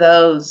some of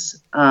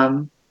those,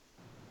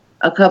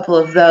 a couple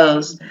of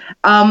those.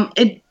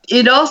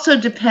 It also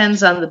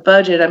depends on the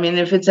budget. I mean,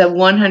 if it's a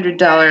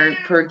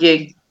 $100 per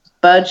gig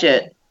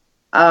budget,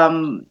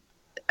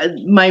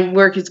 my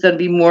work is going to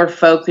be more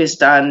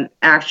focused on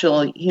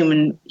actual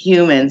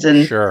humans.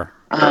 And sure.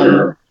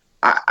 I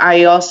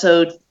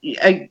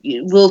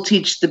will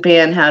teach the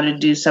band how to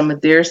do some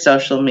of their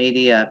social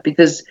media,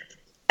 because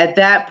at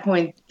that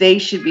point they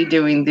should be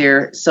doing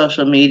their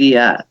social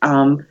media.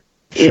 Sure.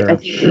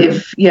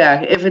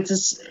 If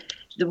it's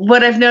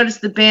what I've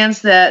noticed, the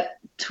bands that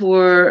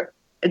tour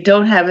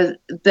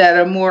that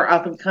are more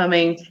up and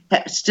coming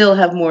still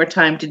have more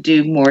time to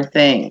do more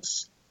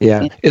things.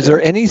 Yeah. Is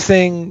there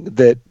anything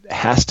that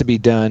has to be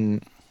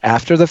done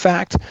after the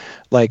fact?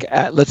 Like,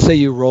 let's say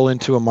you roll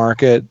into a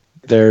market,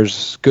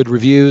 there's good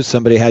reviews,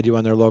 somebody had you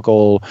on their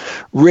local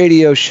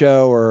radio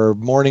show or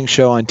morning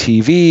show on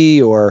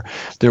TV, or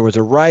there was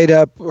a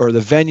write-up, or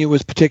the venue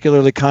was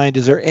particularly kind.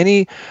 Is there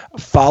any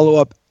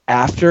follow-up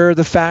after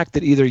the fact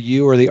that either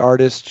you or the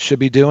artist should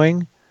be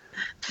doing?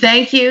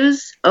 Thank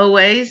yous,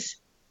 always.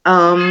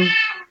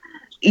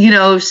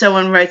 If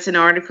someone writes an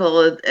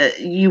article,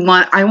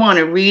 I want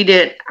to read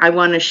it. I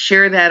want to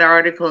share that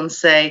article and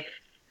say,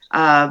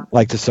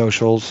 like the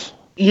socials.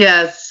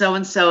 Yes, so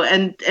and so,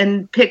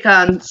 and pick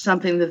on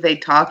something that they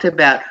talked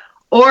about.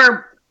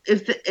 Or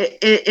if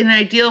in an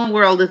ideal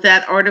world, if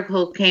that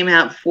article came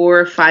out 4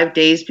 or 5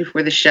 days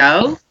before the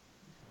show,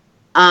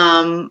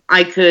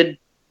 I could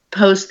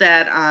post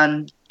that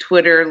on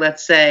Twitter,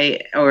 let's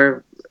say,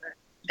 or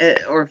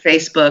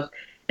Facebook,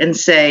 and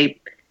say,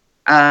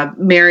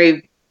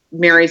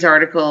 Mary's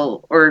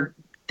article, or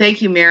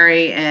thank you,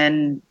 Mary,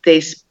 and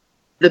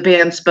the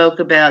band spoke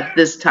about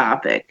this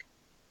topic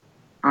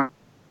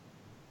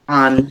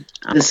on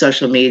the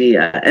social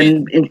media,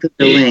 and include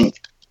the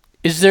link.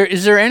 Is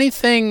there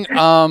anything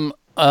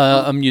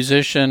a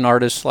musician,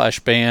 artist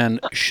 / band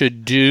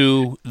should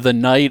do the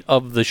night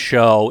of the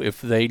show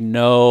if they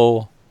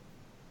know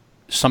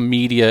some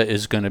media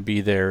is going to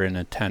be there in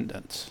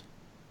attendance?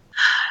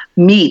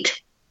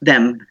 Meet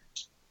them.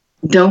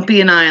 Don't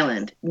be an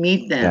island.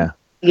 Meet them.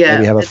 Yeah.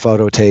 Maybe have a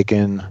photo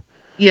taken.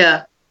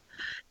 Yeah.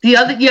 The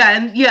other,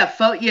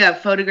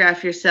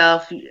 photograph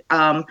yourself.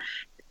 I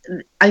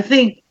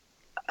think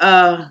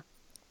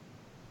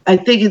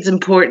it's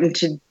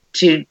important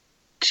to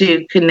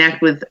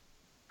connect with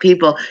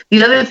people.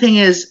 The other thing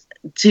is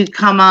to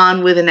come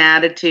on with an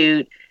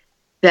attitude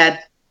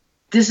that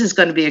this is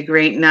going to be a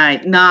great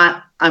night,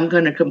 not I'm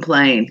going to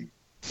complain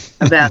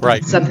about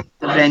right. something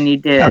the venue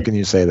did. How can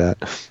you say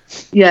that?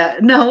 Yeah,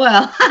 no,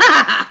 well.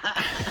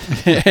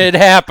 It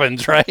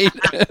happens, right?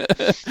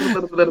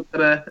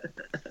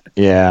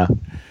 Yeah.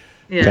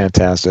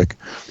 Fantastic.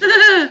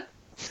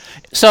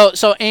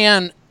 So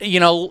Ann,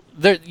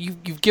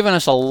 you've given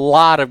us a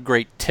lot of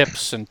great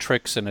tips and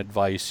tricks and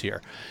advice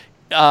here.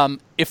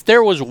 If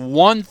there was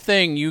one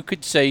thing you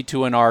could say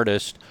to an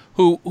artist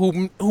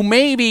who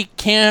maybe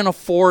can't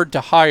afford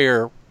to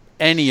hire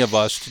any of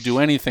us to do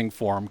anything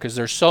for them because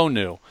they're so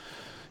new,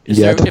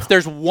 if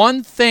there's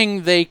one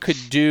thing they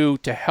could do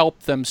to help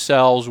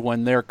themselves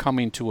when they're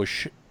coming to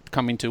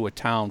a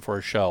town for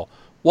a show,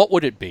 what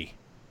would it be?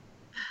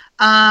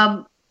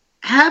 Have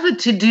a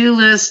to-do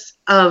list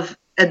of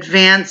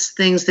advanced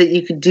things that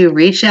you could do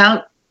reach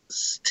out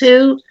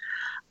to.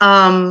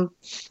 And,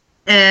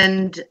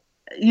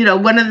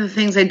 one of the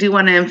things I do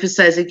want to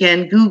emphasize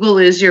again, Google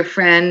is your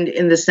friend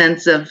in the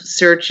sense of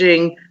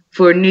searching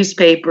for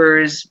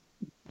newspapers,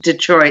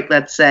 Detroit,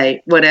 let's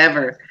say,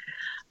 whatever.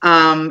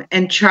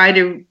 And try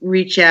to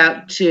reach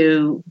out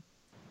to,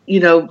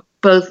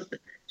 both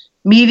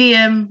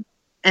medium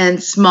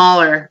and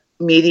smaller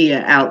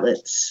media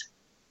outlets.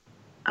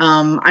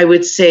 I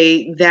would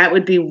say that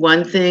would be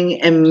one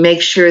thing, and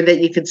make sure that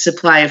you could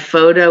supply a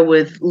photo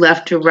with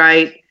left to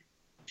right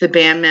the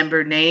band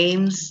member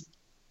names.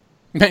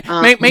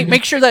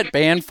 Make sure that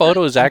band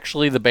photo is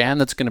actually the band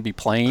that's going to be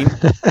playing.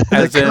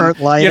 As in, current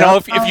lineup. you know,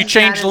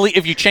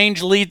 if you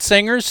change lead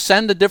singers,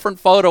 send a different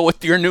photo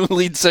with your new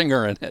lead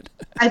singer in it.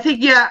 I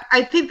think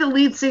the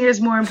lead singer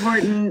is more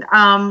important.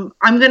 I'm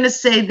going to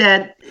say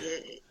that,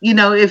 you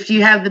know, if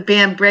you have the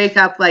band break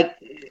up like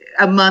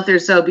a month or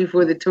so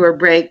before the tour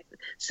break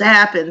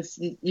happens,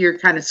 you're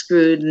kind of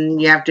screwed,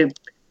 and you have to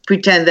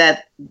pretend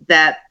that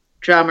that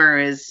drummer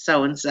is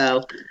so and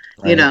so,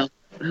 you know,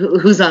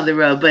 who's on the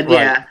road. But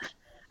yeah.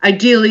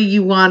 Ideally,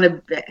 you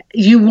want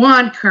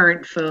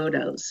current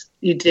photos.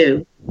 You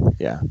do.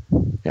 Yeah.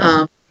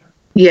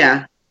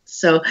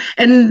 So,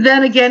 and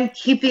then again,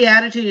 keep the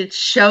attitude. It's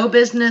show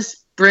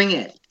business. Bring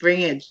it.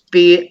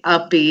 Be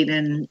upbeat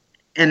and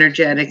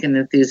energetic and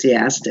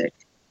enthusiastic.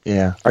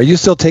 Yeah. Are you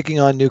still taking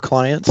on new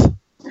clients?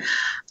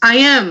 I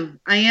am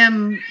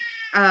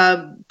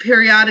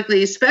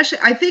periodically, especially.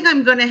 I think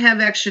I'm going to have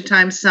extra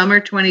time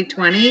summer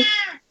 2020.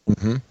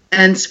 Mm-hmm.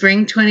 And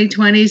spring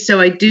 2020. So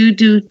I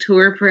do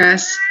tour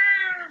press.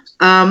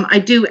 I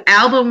do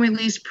album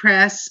release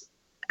press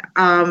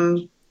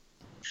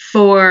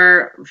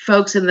for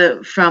folks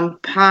from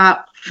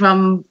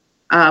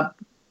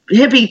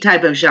hippie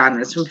type of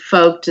genres, from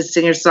folk to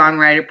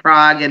singer-songwriter,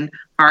 prog, and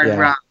hard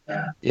rock.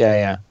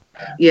 Yeah.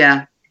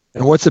 Yeah.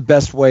 And what's the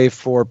best way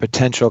for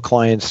potential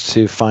clients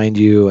to find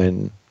you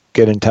and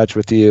get in touch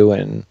with you?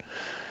 And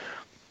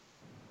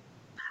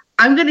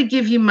I'm going to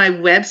give you my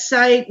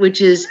website, which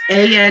is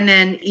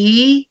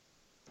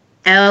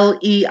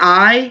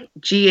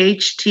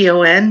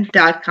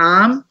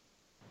ANNELEIGHTON.com.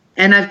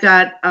 And I've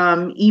got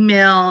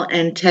email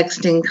and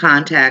texting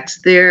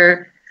contacts.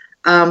 Their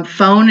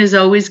phone is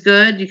always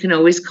good. You can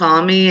always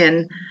call me.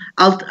 And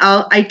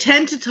I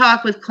tend to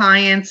talk with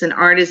clients and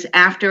artists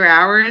after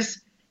hours,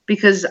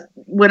 because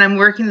when I'm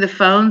working the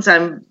phones,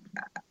 I'm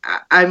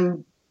a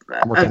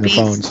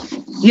beast.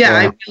 Phones. Yeah,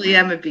 I really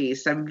am a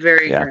beast. I'm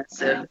very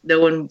aggressive. No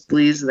one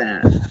believes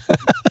that.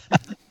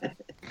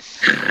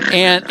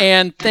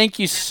 and thank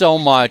you so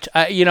much.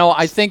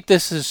 I think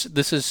this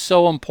is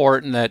so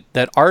important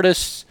that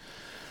artists,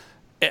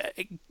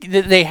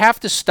 they have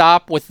to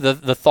stop with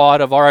the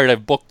thought of, all right,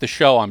 I've booked the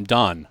show, I'm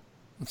done.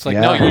 It's like,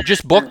 no, you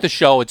just booked the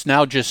show. It's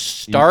now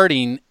just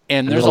starting,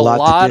 and there's a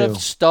lot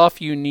of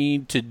stuff you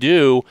need to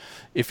do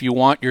if you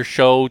want your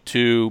show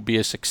to be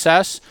a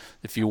success,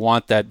 if you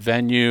want that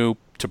venue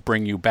to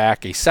bring you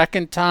back a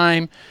second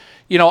time.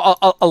 You know,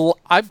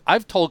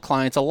 I've told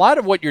clients a lot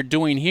of what you're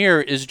doing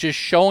here is just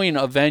showing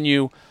a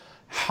venue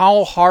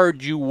how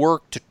hard you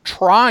work to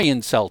try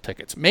and sell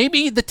tickets.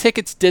 Maybe the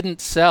tickets didn't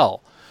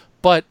sell,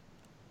 but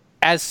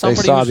as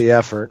somebody they saw the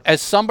effort.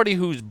 As somebody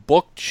who's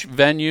booked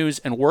venues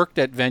and worked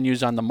at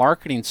venues on the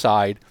marketing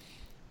side,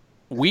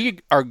 we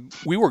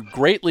were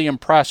greatly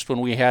impressed when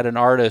we had an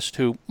artist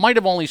who might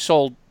have only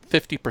sold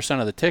 50%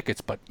 of the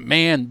tickets, but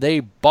man, they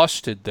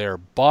busted their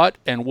butt,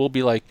 and we'll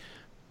be like,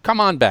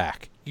 come on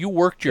back. You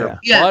worked your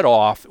butt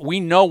off. We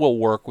know we'll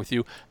work with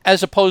you.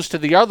 As opposed to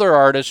the other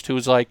artist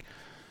who's like,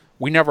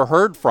 we never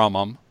heard from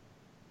them.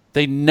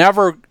 They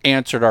never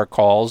answered our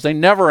calls. They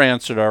never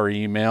answered our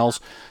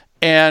emails.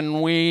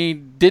 And we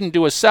didn't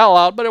do a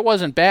sellout, but it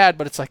wasn't bad.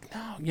 But it's like,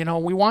 no,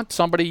 we want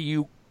somebody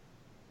you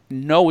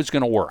know is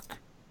going to work.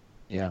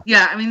 Yeah.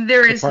 Yeah, I mean,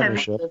 there is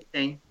heavy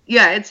lifting.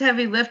 Yeah, it's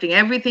heavy lifting.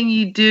 Everything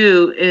you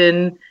do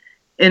in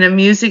a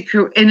music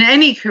career, in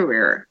any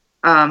career,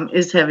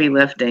 is heavy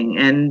lifting.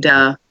 And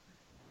that's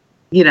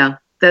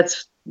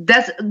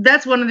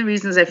one of the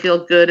reasons I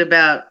feel good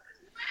about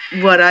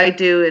what I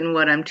do and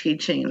what I'm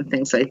teaching and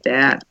things like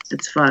that.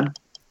 It's fun.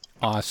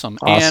 Awesome.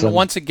 And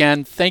once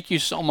again, thank you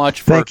so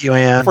much thank you,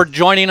 Ann, for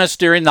joining us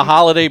during the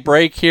holiday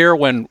break here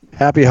when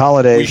happy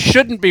holidays. We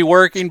shouldn't be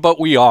working, but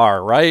we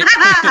are, right?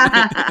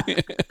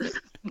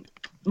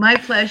 My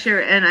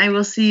pleasure, and I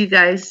will see you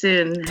guys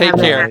soon. Take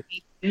care.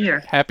 Happy New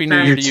Year. Happy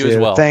New Year to you as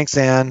well. Thanks,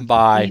 Ann.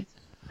 Bye.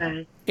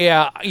 Bye.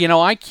 Yeah,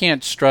 I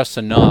can't stress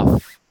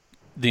enough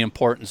the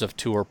importance of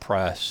tour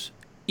press,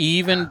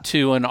 even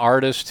to an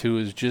artist who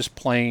is just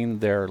playing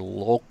their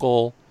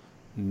local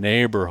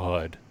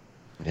neighborhood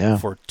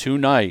for 2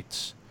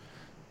 nights.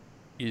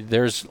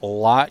 There's a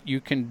lot you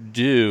can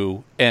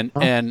do, and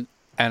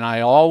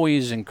I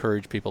always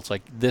encourage people. It's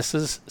like, this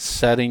is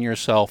setting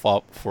yourself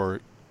up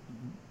for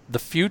the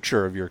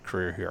future of your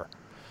career here.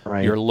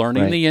 Right. You're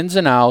learning the ins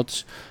and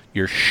outs.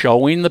 You're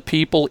showing the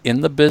people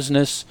in the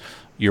business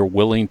you're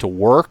willing to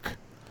work.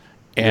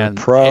 And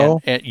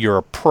you're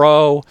a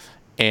pro.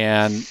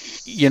 And,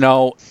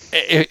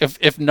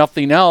 if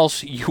nothing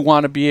else, you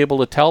want to be able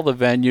to tell the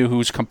venue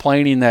who's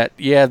complaining that,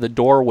 the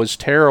door was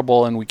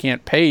terrible and we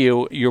can't pay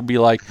you, you'll be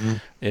like,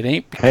 it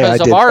ain't because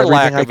of our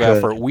lack of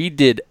effort. We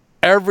did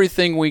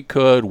everything we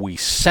could. We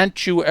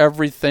sent you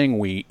everything.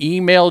 We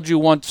emailed you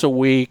once a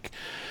week.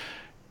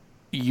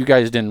 You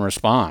guys didn't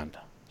respond.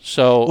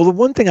 So, well, the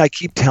one thing I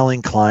keep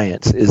telling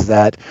clients is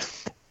that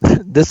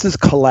This is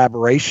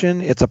collaboration.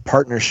 It's a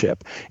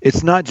partnership.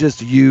 It's not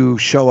just you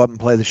show up and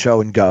play the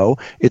show and go.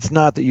 It's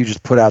not that you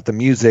just put out the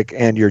music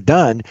and you're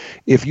done.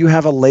 If you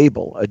have a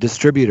label, a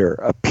distributor,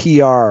 a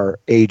PR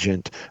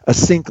agent, a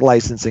sync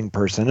licensing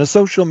person, a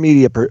social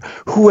media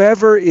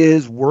whoever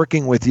is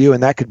working with you,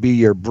 and that could be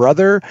your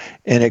brother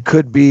and it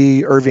could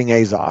be Irving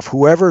Azoff,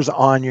 whoever's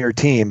on your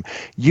team,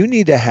 you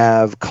need to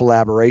have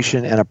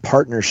collaboration and a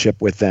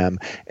partnership with them.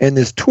 And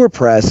this tour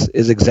press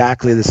is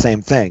exactly the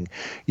same thing.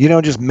 You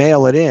don't just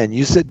mail it in.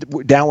 You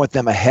sit down with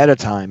them ahead of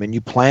time and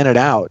you plan it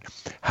out.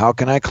 How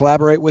can I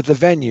collaborate with the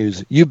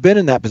venues? You've been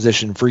in that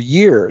position for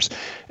years.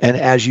 And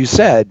as you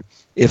said,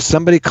 if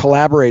somebody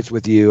collaborates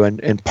with you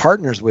and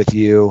partners with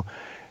you,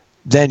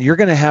 then you're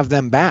going to have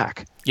them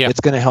back. Yeah. It's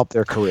going to help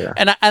their career.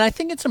 And I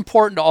think it's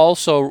important to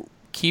also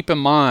keep in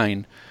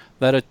mind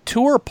that a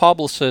tour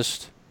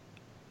publicist,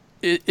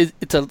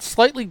 it's a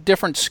slightly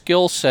different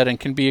skill set and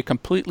can be a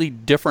completely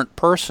different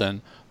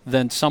person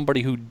than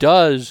somebody who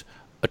does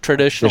a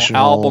traditional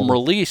album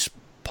release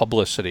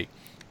publicity,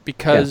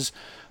 because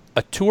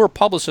a tour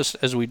publicist,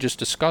 as we just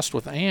discussed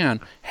with Ann,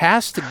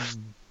 has to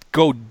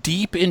go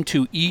deep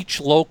into each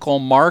local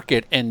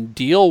market and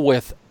deal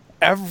with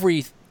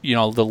every,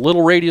 the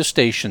little radio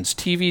stations,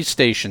 TV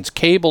stations,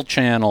 cable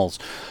channels,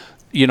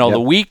 the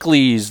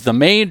weeklies, the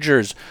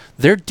majors.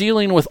 They're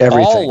dealing with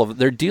everything. all of it.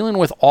 They're dealing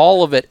with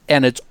all of it,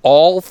 and it's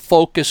all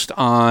focused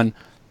on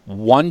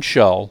one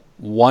show,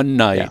 one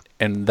night,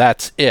 and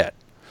that's it.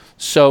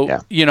 So,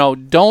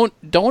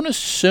 don't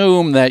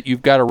assume that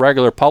you've got a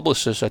regular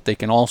publicist that they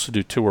can also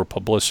do tour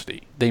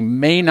publicity. They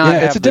may not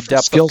have the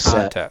depth of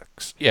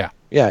context.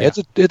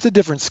 It's a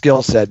different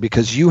skill set,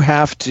 because you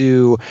have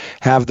to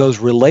have those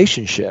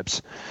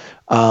relationships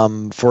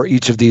for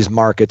each of these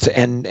markets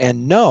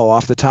and know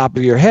off the top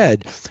of your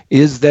head,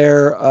 is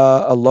there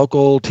a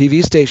local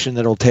TV station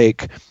that'll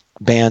take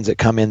bands that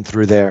come in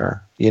through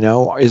there?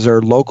 Is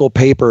there local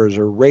papers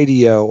or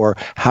radio, or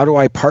how do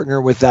I partner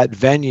with that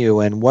venue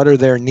and what are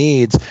their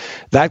needs?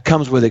 That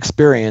comes with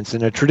experience,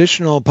 and a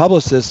traditional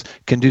publicist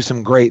can do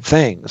some great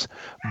things,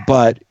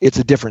 but it's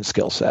a different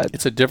skill set.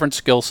 It's a different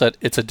skill set.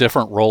 It's a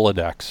different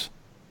Rolodex.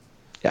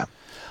 Yeah.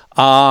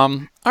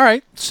 All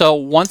right. So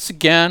once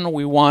again,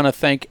 we want to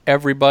thank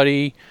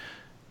everybody,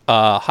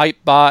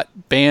 Hypebot,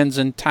 bands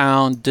in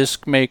town,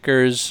 disc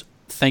makers.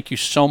 Thank you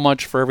so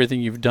much for everything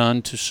you've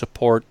done to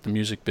support the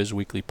Music Biz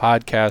Weekly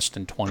podcast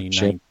in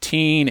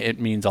 2019. It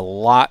means a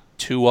lot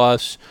to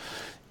us.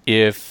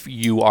 If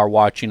you are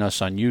watching us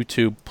on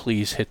YouTube,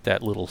 please hit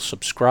that little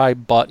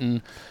subscribe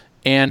button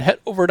and head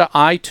over to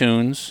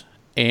iTunes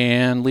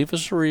and leave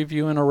us a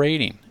review and a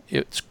rating.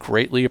 It's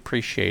greatly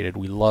appreciated.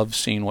 We love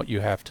seeing what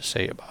you have to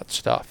say about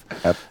stuff.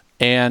 Yep.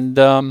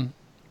 And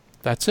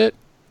that's it.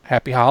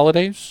 Happy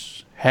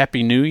holidays.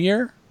 Happy New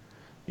Year.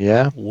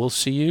 Yeah. We'll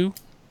see you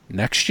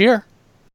next year.